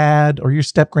your dad or your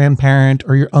step-grandparent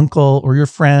or your uncle or your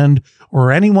friend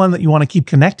or anyone that you want to keep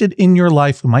connected in your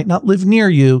life who might not live near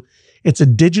you. It's a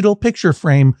digital picture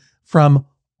frame from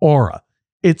Aura.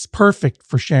 It's perfect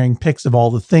for sharing pics of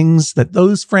all the things that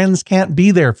those friends can't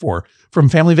be there for, from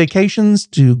family vacations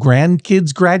to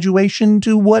grandkids' graduation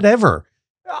to whatever.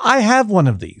 I have one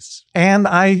of these, and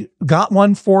I got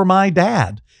one for my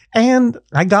dad, and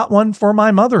I got one for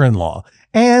my mother-in-law,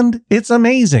 and it's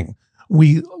amazing.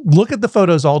 We look at the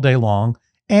photos all day long,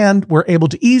 and we're able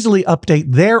to easily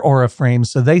update their Aura frames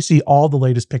so they see all the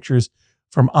latest pictures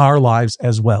from our lives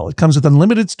as well. It comes with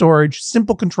unlimited storage,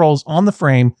 simple controls on the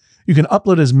frame. You can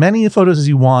upload as many photos as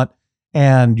you want,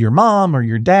 and your mom or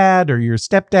your dad or your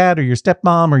stepdad or your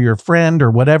stepmom or your friend or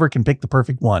whatever can pick the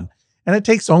perfect one. And it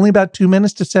takes only about 2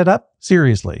 minutes to set up.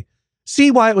 Seriously.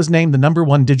 See why it was named the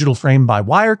 #1 digital frame by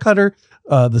Wirecutter,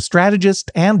 The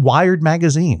Strategist, and Wired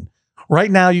Magazine.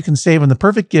 Right now, you can save on the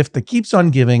perfect gift that keeps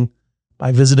on giving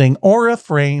by visiting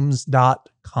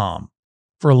auraframes.com.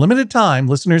 For a limited time,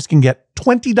 listeners can get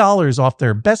 $20 off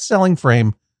their best-selling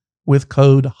frame with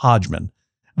code Hodgman.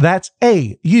 That's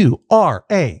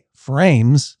AURA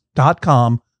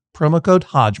frames.com, promo code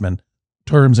Hodgman.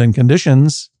 Terms and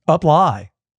conditions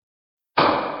apply.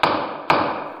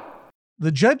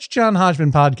 The Judge John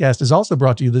Hodgman podcast is also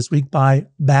brought to you this week by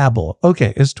Babbel.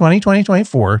 Okay, it's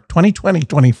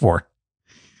 2020-24.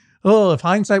 Oh, if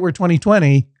hindsight were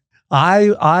 2020,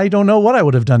 I don't know what I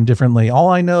would have done differently. All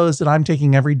I know is that I'm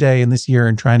taking every day in this year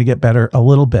and trying to get better a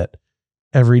little bit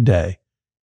every day.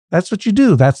 That's what you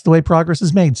do. That's the way progress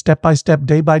is made, step by step,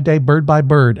 day by day, bird by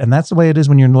bird. And that's the way it is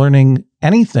when you're learning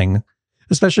anything,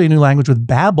 especially a new language with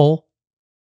Babbel.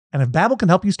 And if Babbel can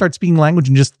help you start speaking language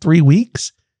in just 3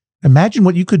 weeks, imagine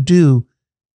what you could do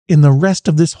in the rest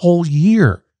of this whole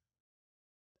year.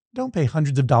 Don't pay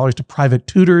hundreds of dollars to private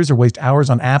tutors or waste hours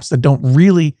on apps that don't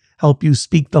really help you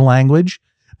speak the language.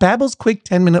 Babbel's quick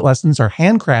 10-minute lessons are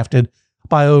handcrafted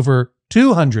by over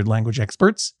 200 language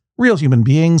experts, real human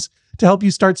beings, to help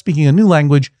you start speaking a new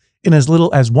language in as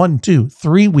little as 1, 2,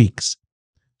 3 weeks.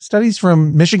 Studies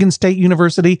from Michigan State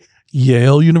University,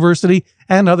 Yale University,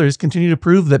 and others continue to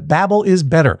prove that Babbel is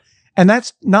better. And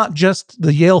that's not just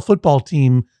the Yale football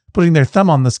team putting their thumb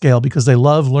on the scale because they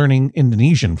love learning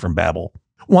Indonesian from Babbel.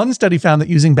 One study found that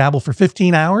using Babbel for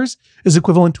 15 hours is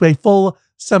equivalent to a full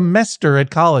semester at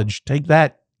college. Take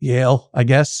that, Yale, I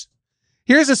guess.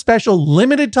 Here's a special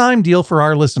limited time deal for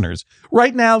our listeners.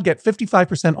 Right now, get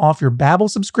 55% off your Babbel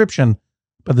subscription,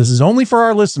 but this is only for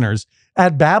our listeners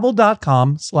at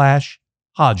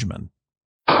babbel.com/Hodgman.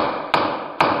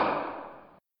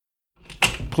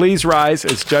 Please rise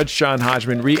as Judge John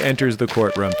Hodgman re-enters the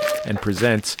courtroom and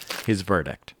presents his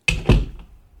verdict.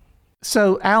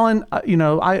 So, Alan,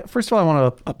 first of all, I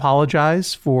want to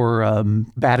apologize for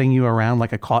batting you around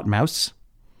like a caught mouse.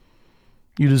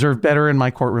 You deserve better in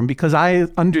my courtroom because I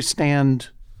understand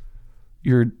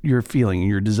your feeling and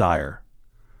your desire.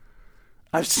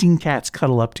 I've seen cats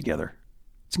cuddle up together.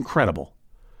 It's incredible.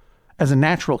 As a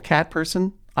natural cat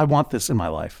person, I want this in my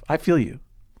life. I feel you.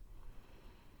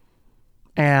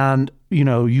 And,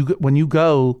 when you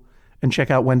go and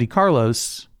check out Wendy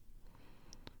Carlos.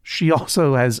 She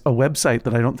also has a website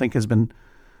that I don't think has been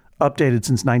updated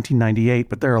since 1998,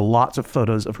 but there are lots of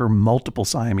photos of her multiple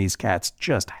Siamese cats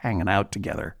just hanging out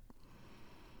together.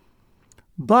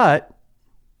 But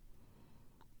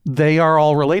they are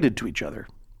all related to each other.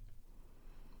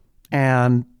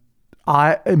 And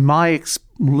in my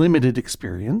limited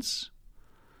experience,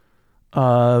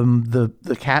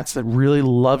 the cats that really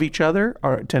love each other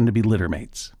tend to be litter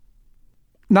mates.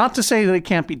 Not to say that it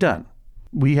can't be done.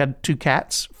 We had 2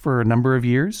 cats for a number of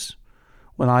years.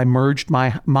 When I merged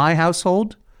my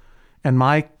household and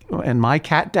my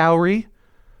cat dowry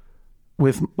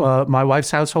with my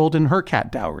wife's household and her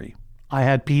cat dowry, I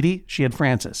had Petey, she had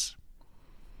Francis.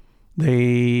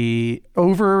 They,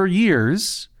 over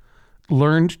years,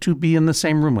 learned to be in the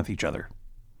same room with each other.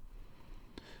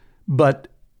 But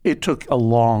it took a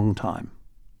long time.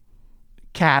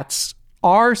 Cats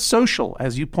are social,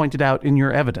 as you pointed out in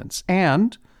your evidence,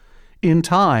 and in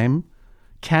time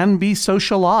can be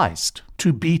socialized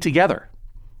to be together.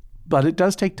 But it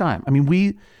does take time. I mean,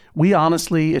 we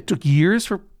honestly, it took years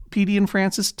for Petey and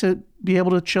Francis to be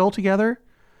able to chill together.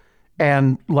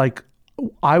 And like,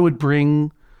 I would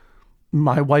bring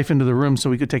my wife into the room so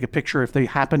we could take a picture if they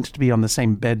happened to be on the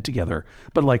same bed together,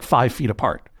 but like 5 feet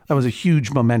apart. That was a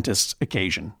huge, momentous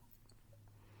occasion.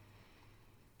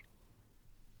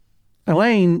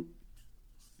 Elaine,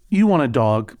 you want a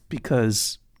dog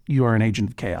because you are an agent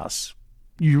of chaos.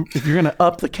 If you're going to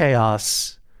up the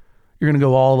chaos, you're going to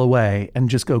go all the way and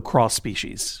just go cross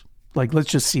species. Like, let's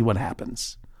just see what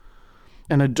happens.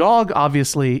 And a dog,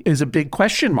 obviously, is a big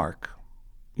question mark,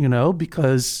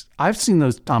 because I've seen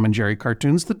those Tom and Jerry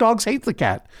cartoons. The dogs hate the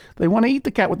cat. They want to eat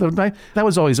the cat with the knife. That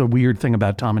was always a weird thing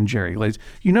about Tom and Jerry. Like,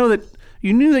 you knew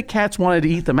that cats wanted to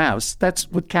eat the mouse.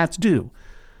 That's what cats do.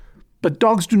 But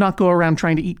dogs do not go around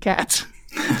trying to eat cats.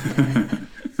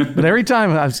 But every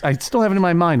time, I still have it in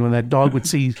my mind when that dog would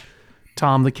see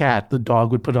Tom the cat, the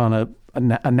dog would put on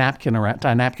a napkin around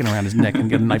his neck and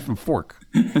get a knife and fork.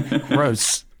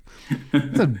 Gross.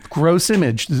 It's a gross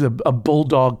image. There's a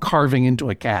bulldog carving into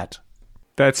a cat.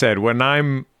 That said, when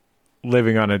I'm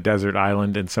living on a desert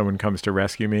island and someone comes to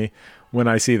rescue me, when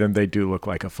I see them, they do look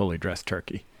like a fully dressed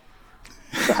turkey.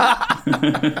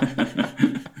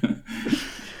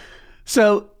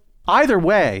 So either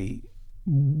way,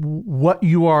 what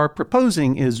you are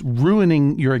proposing is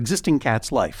ruining your existing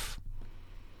cat's life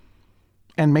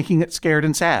and making it scared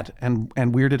and sad and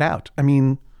weirded out. I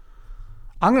mean,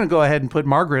 I'm going to go ahead and put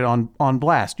Margaret on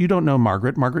blast. You don't know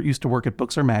Margaret. Margaret used to work at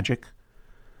Books Are Magic,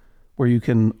 where you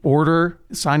can order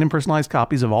signed and personalized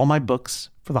copies of all my books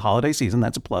for the holiday season.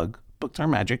 That's a plug.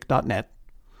 booksairemagic.net.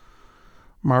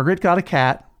 Margaret got a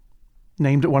cat,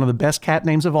 named it one of the best cat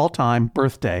names of all time,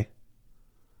 Birthday.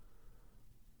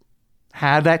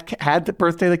 Had the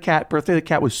Birthday of the cat. Birthday of the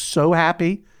cat was so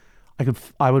happy.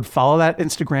 I would follow that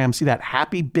Instagram, see that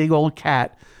happy big old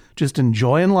cat just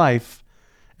enjoying life.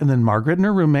 And then Margaret and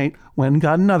her roommate went and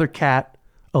got another cat,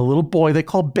 a little boy they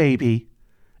call Baby.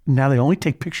 Now they only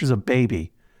take pictures of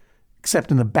Baby, except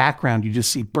in the background you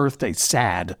just see Birthday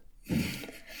sad.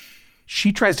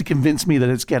 She tries to convince me that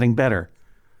it's getting better.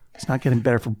 It's not getting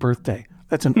better for Birthday.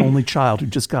 That's an only child who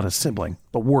just got a sibling.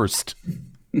 The worst.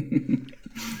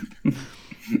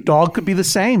 Dog could be the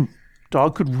same.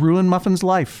 Dog could ruin Muffin's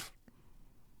life.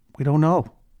 We don't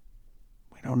know.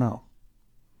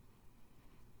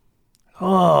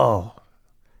 Oh.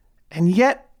 And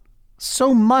yet,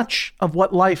 so much of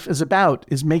what life is about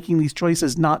is making these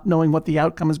choices, not knowing what the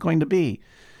outcome is going to be.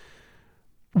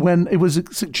 When it was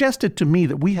suggested to me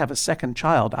that we have a second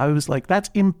child, I was like,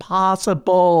 that's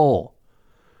impossible.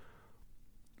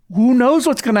 Who knows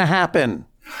what's going to happen?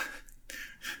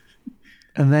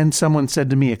 And then someone said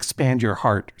to me, expand your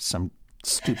heart, some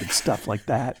stupid stuff like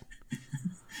that.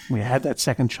 We had that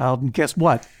second child, and guess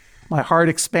what? My heart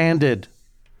expanded.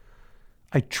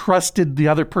 I trusted the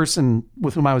other person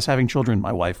with whom I was having children,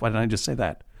 my wife. Why didn't I just say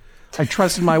that? I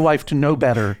trusted my wife to know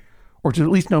better, or to at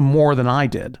least know more than I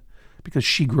did, because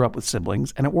she grew up with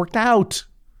siblings, and it worked out.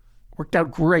 It worked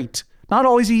out great. Not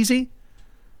always easy,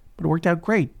 but it worked out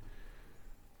great.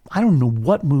 I don't know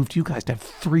what moved you guys to have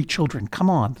 3 children. Come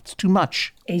on, that's too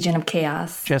much. Agent of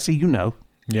chaos. Jesse, you know.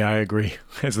 Yeah, I agree.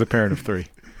 As the parent of 3.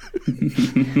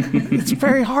 It's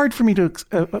very hard for me to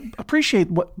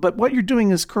appreciate but what you're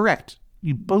doing is correct.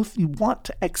 You want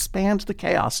to expand the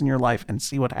chaos in your life and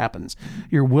see what happens.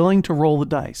 You're willing to roll the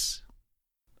dice.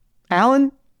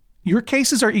 Alan, your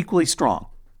cases are equally strong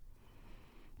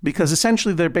because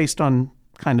essentially they're based on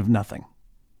kind of nothing.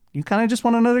 You kind of just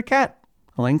want another cat.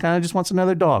 Elaine kind of just wants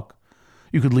another dog.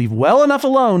 You could leave well enough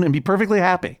alone and be perfectly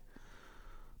happy.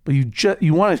 but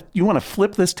you want to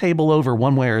flip this table over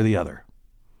one way or the other.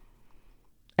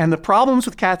 And the problems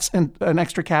with cats and an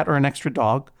extra cat or an extra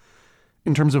dog,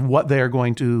 in terms of what they are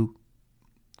going to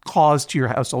cause to your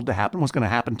household to happen, what's going to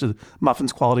happen to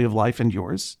Muffin's quality of life and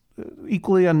yours,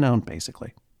 equally unknown,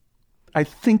 basically. I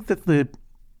think that the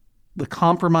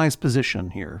compromise position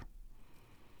here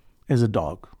is a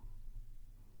dog.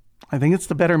 I think it's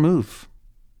the better move.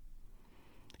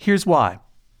 Here's why,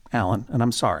 Alan, and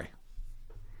I'm sorry.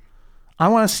 I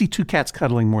want to see two cats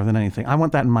cuddling more than anything. I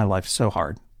want that in my life so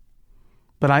hard.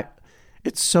 But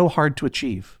it's so hard to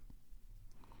achieve.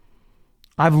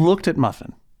 I've looked at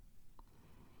Muffin.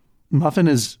 Muffin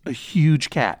is a huge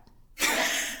cat.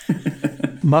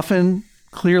 Muffin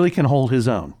clearly can hold his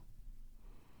own.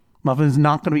 Muffin is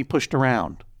not going to be pushed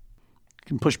around. You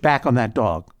can push back on that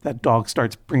dog. That dog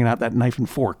starts bringing out that knife and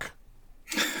fork.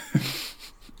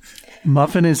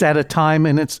 Muffin is at a time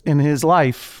in his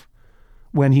life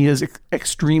when he is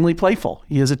extremely playful.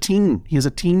 He is a teen. He is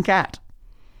a teen cat,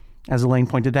 as Elaine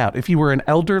pointed out. If he were an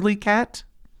elderly cat,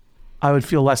 I would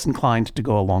feel less inclined to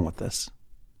go along with this.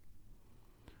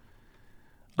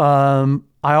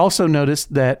 I also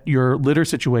noticed that your litter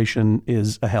situation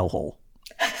is a hellhole.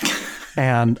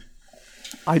 And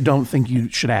I don't think you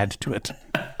should add to it.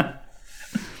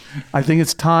 I think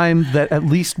it's time that at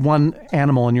least one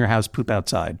animal in your house poop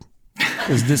outside.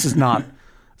 Because this is not,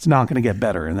 it's not going to get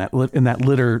better in that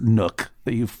litter nook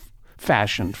that you've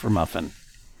fashioned for Muffin.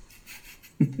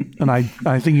 And I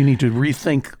think you need to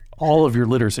rethink all of your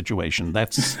litter situation.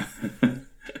 That's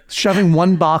shoving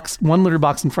one litter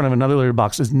box in front of another litter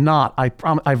box is not,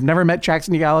 I've never met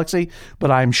Jackson Galaxy,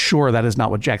 but I'm sure that is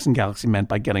not what Jackson Galaxy meant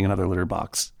by getting another litter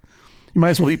box. You might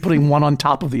as well be putting one on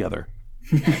top of the other.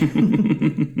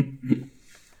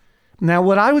 Now,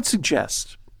 what I would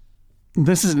suggest,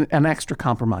 this is an extra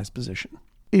compromise position,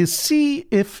 is see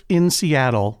if in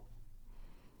Seattle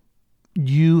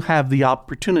you have the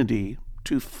opportunity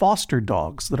to foster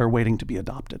dogs that are waiting to be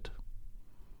adopted.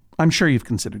 I'm sure you've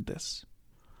considered this.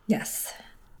 Yes.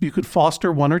 You could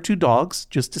foster one or two dogs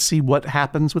just to see what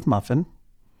happens with Muffin.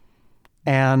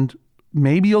 And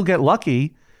maybe you'll get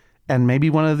lucky, and maybe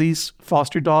one of these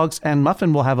foster dogs and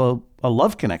Muffin will have a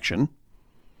love connection.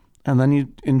 And then you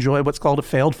enjoy what's called a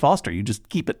failed foster. You just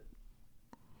keep it.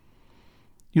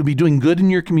 You'll be doing good in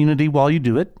your community while you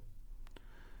do it.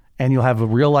 And you'll have a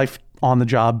real life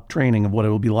on-the-job training of what it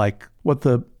will be like, what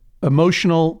the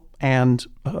emotional and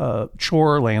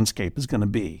chore landscape is going to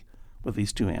be with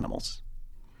these two animals.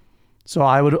 So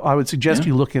I would suggest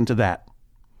you look into that.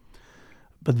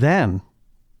 But then,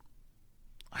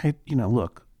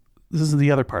 look, this is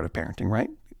the other part of parenting, right?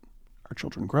 Our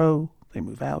children grow, they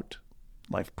move out,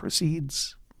 life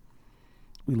proceeds,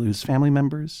 we lose family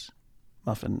members,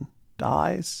 Muffin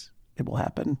dies, it will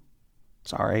happen.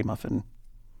 Sorry, Muffin.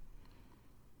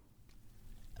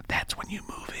 That's when you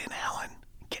move in, Alan.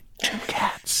 Get two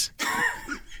cats.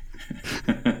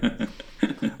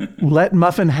 Let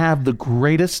Muffin have the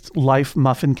greatest life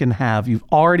Muffin can have. You've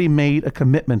already made a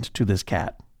commitment to this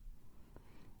cat.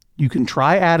 You can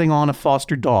try adding on a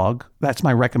foster dog. That's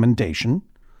my recommendation.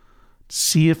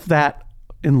 See if that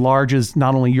enlarges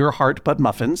not only your heart, but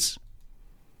Muffin's.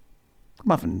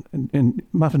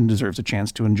 Muffin deserves a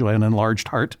chance to enjoy an enlarged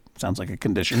heart. Sounds like a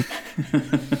condition.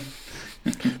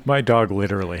 My dog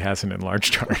literally has an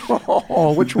enlarged heart.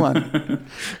 Oh, which one?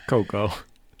 Coco.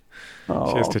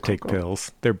 Oh, she has to take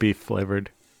pills. They're beef flavored.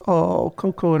 Oh,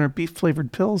 Coco and her beef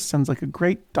flavored pills sounds like a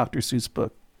great Dr. Seuss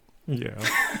book. Yeah.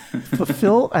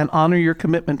 Fulfill and honor your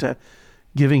commitment to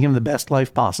giving him the best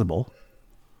life possible.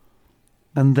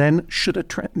 And then should a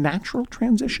natural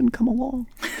transition come along?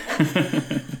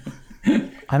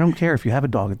 I don't care if you have a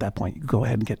dog at that point. You go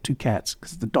ahead and get two cats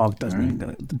because the dog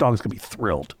the dog's going to be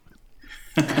thrilled.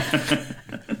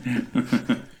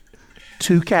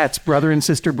 Two cats, brother and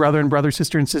sister, brother and brother,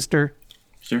 sister and sister.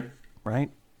 Sure. Right?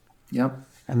 Yep.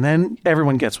 And then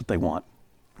everyone gets what they want,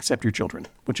 except your children,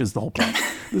 which is the whole point.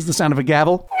 This is the sound of a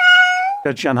gavel.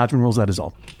 Judge John Hodgman rules, that is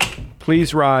all.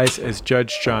 Please rise as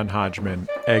Judge John Hodgman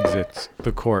exits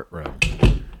the courtroom.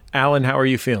 Alan, how are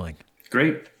you feeling?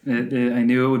 Great. I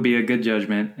knew it would be a good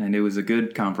judgment, and it was a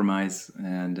good compromise.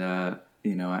 And, I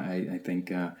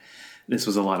think this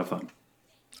was a lot of fun.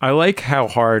 I like how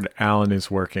hard Alan is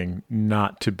working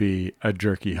not to be a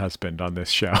jerky husband on this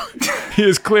show. He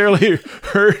has clearly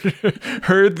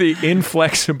heard the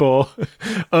inflexible,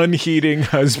 unheeding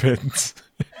husbands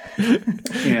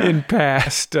in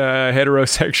past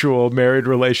heterosexual married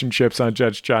relationships on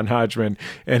Judge John Hodgman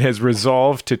and has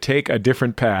resolved to take a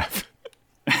different path.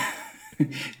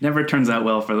 Never turns out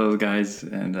well for those guys.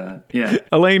 And yeah.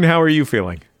 Elaine, how are you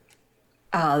feeling?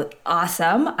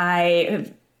 Awesome.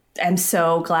 I am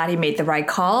so glad he made the right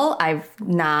call. I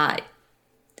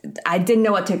didn't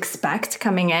know what to expect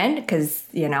coming in because,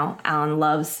 Alan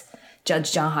loves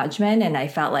Judge John Hodgman, and I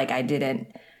felt like I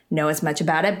didn't know as much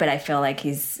about it, but I feel like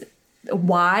he's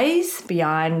wise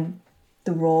beyond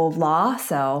the rule of law,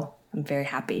 so I'm very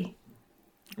happy.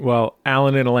 Well,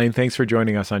 Alan and Elaine, thanks for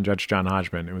joining us on Judge John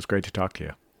Hodgman. It was great to talk to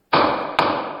you.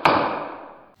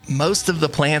 Most of the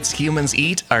plants humans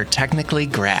eat are technically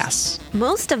grass.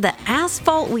 Most of the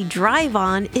asphalt we drive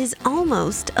on is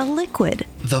almost a liquid.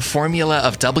 The formula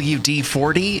of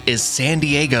WD-40 is San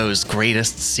Diego's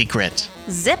greatest secret.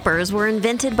 Zippers were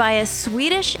invented by a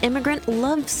Swedish immigrant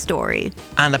love story.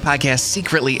 On the podcast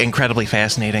Secretly Incredibly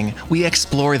Fascinating, we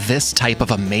explore this type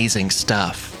of amazing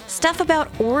stuff. Stuff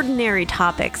about ordinary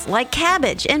topics like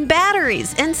cabbage and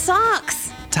batteries and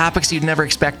socks. Topics you'd never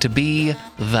expect to be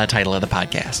the title of the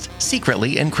podcast.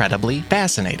 Secretly Incredibly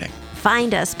Fascinating.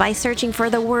 Find us by searching for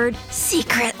the word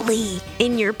secretly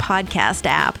in your podcast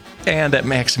app. And at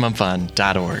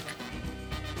MaximumFun.org.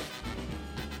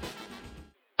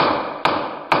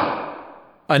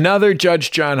 Another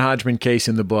Judge John Hodgman case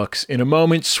in the books. In a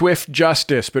moment, swift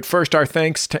justice. But first, our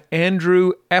thanks to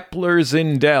Andrew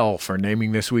Epler-Zindel for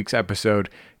naming this week's episode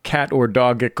Cat or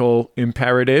Dogical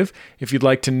Imperative. If you'd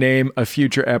like to name a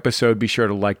future episode, be sure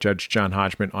to like Judge John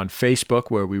Hodgman on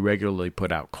Facebook, where we regularly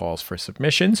put out calls for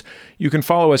submissions. You can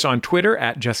follow us on Twitter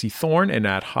at Jesse Thorne and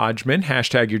at Hodgman.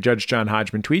 Hashtag your Judge John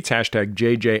Hodgman tweets, hashtag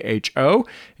JJHO.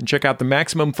 And check out the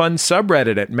Maximum Fun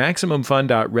subreddit at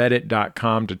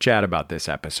MaximumFun.reddit.com to chat about this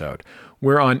episode.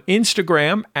 We're on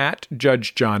Instagram at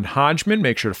Judge John Hodgman.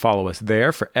 Make sure to follow us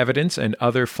there for evidence and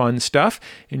other fun stuff.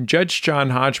 And Judge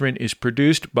John Hodgman is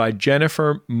produced by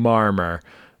Jennifer Marmer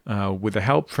with the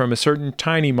help from a certain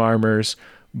Tiny Marmer's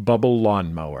Bubble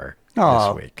Lawnmower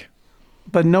this week.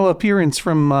 But no appearance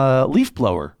from Leaf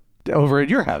Blower over at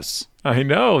your house. I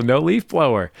know, no leaf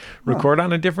blower. Record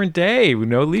on a different day,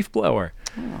 no leaf blower.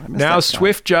 Now,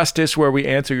 swift justice, where we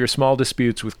answer your small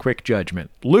disputes with quick judgment.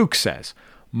 Luke says,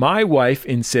 my wife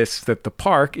insists that the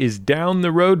park is down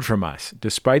the road from us,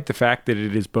 despite the fact that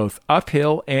it is both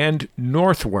uphill and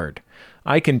northward.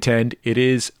 I contend it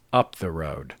is up the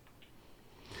road.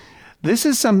 This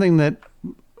is something that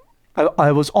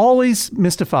I was always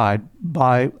mystified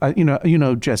by,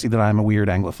 Jesse, that I'm a weird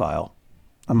Anglophile,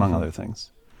 among other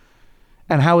things.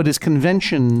 And how it is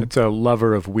convention. It's a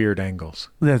lover of weird angles.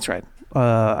 That's right.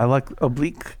 I like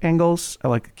oblique angles. I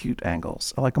like acute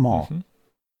angles. I like them all. Mm-hmm.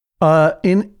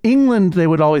 In England, they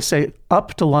would always say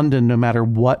up to London, no matter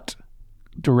what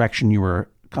direction you were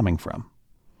coming from.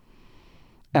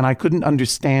 And I couldn't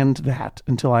understand that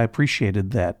until I appreciated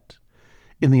that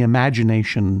in the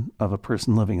imagination of a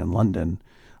person living in London,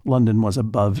 London was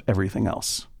above everything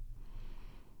else.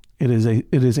 It is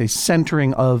a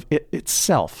centering of it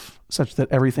itself, such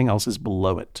that everything else is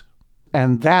below it.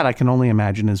 And that I can only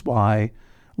imagine is why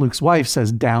Luke's wife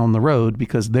says down the road,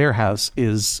 because their house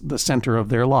is the center of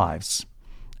their lives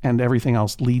and everything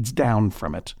else leads down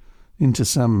from it into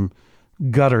some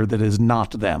gutter that is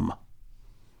not them.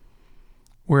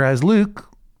 Whereas Luke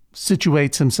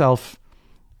situates himself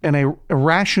in a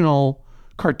rational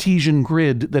Cartesian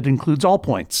grid that includes all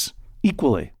points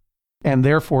equally, and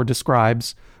therefore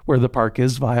describes where the park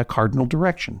is via cardinal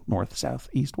direction, north, south,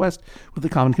 east, west, with the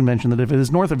common convention that if it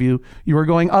is north of you, you are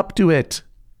going up to it.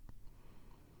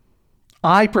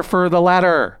 I prefer the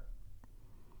latter.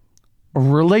 A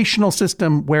relational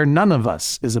system where none of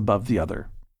us is above the other.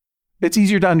 It's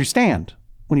easier to understand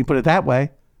when you put it that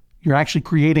way. You're actually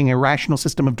creating a rational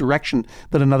system of direction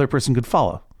that another person could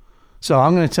follow. So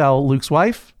I'm going to tell Luke's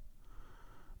wife,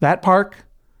 that park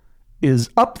is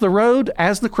up the road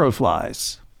as the crow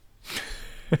flies.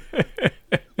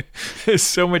 There's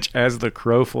so much as the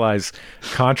crow flies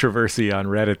controversy on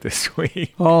Reddit this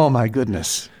week. Oh, my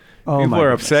goodness. People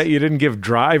are upset you didn't give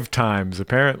drive times,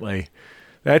 apparently.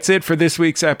 That's it for this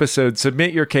week's episode.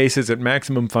 Submit your cases at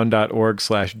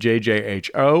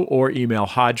MaximumFun.org/JJHO or email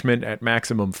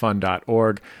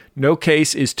Hodgman@MaximumFun.org. No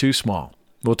case is too small.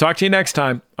 We'll talk to you next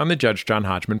time on the Judge John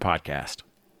Hodgman podcast.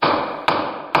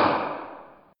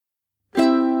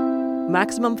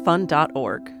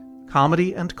 MaximumFun.org.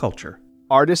 Comedy and culture.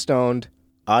 Artist owned.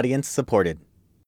 Audience supported.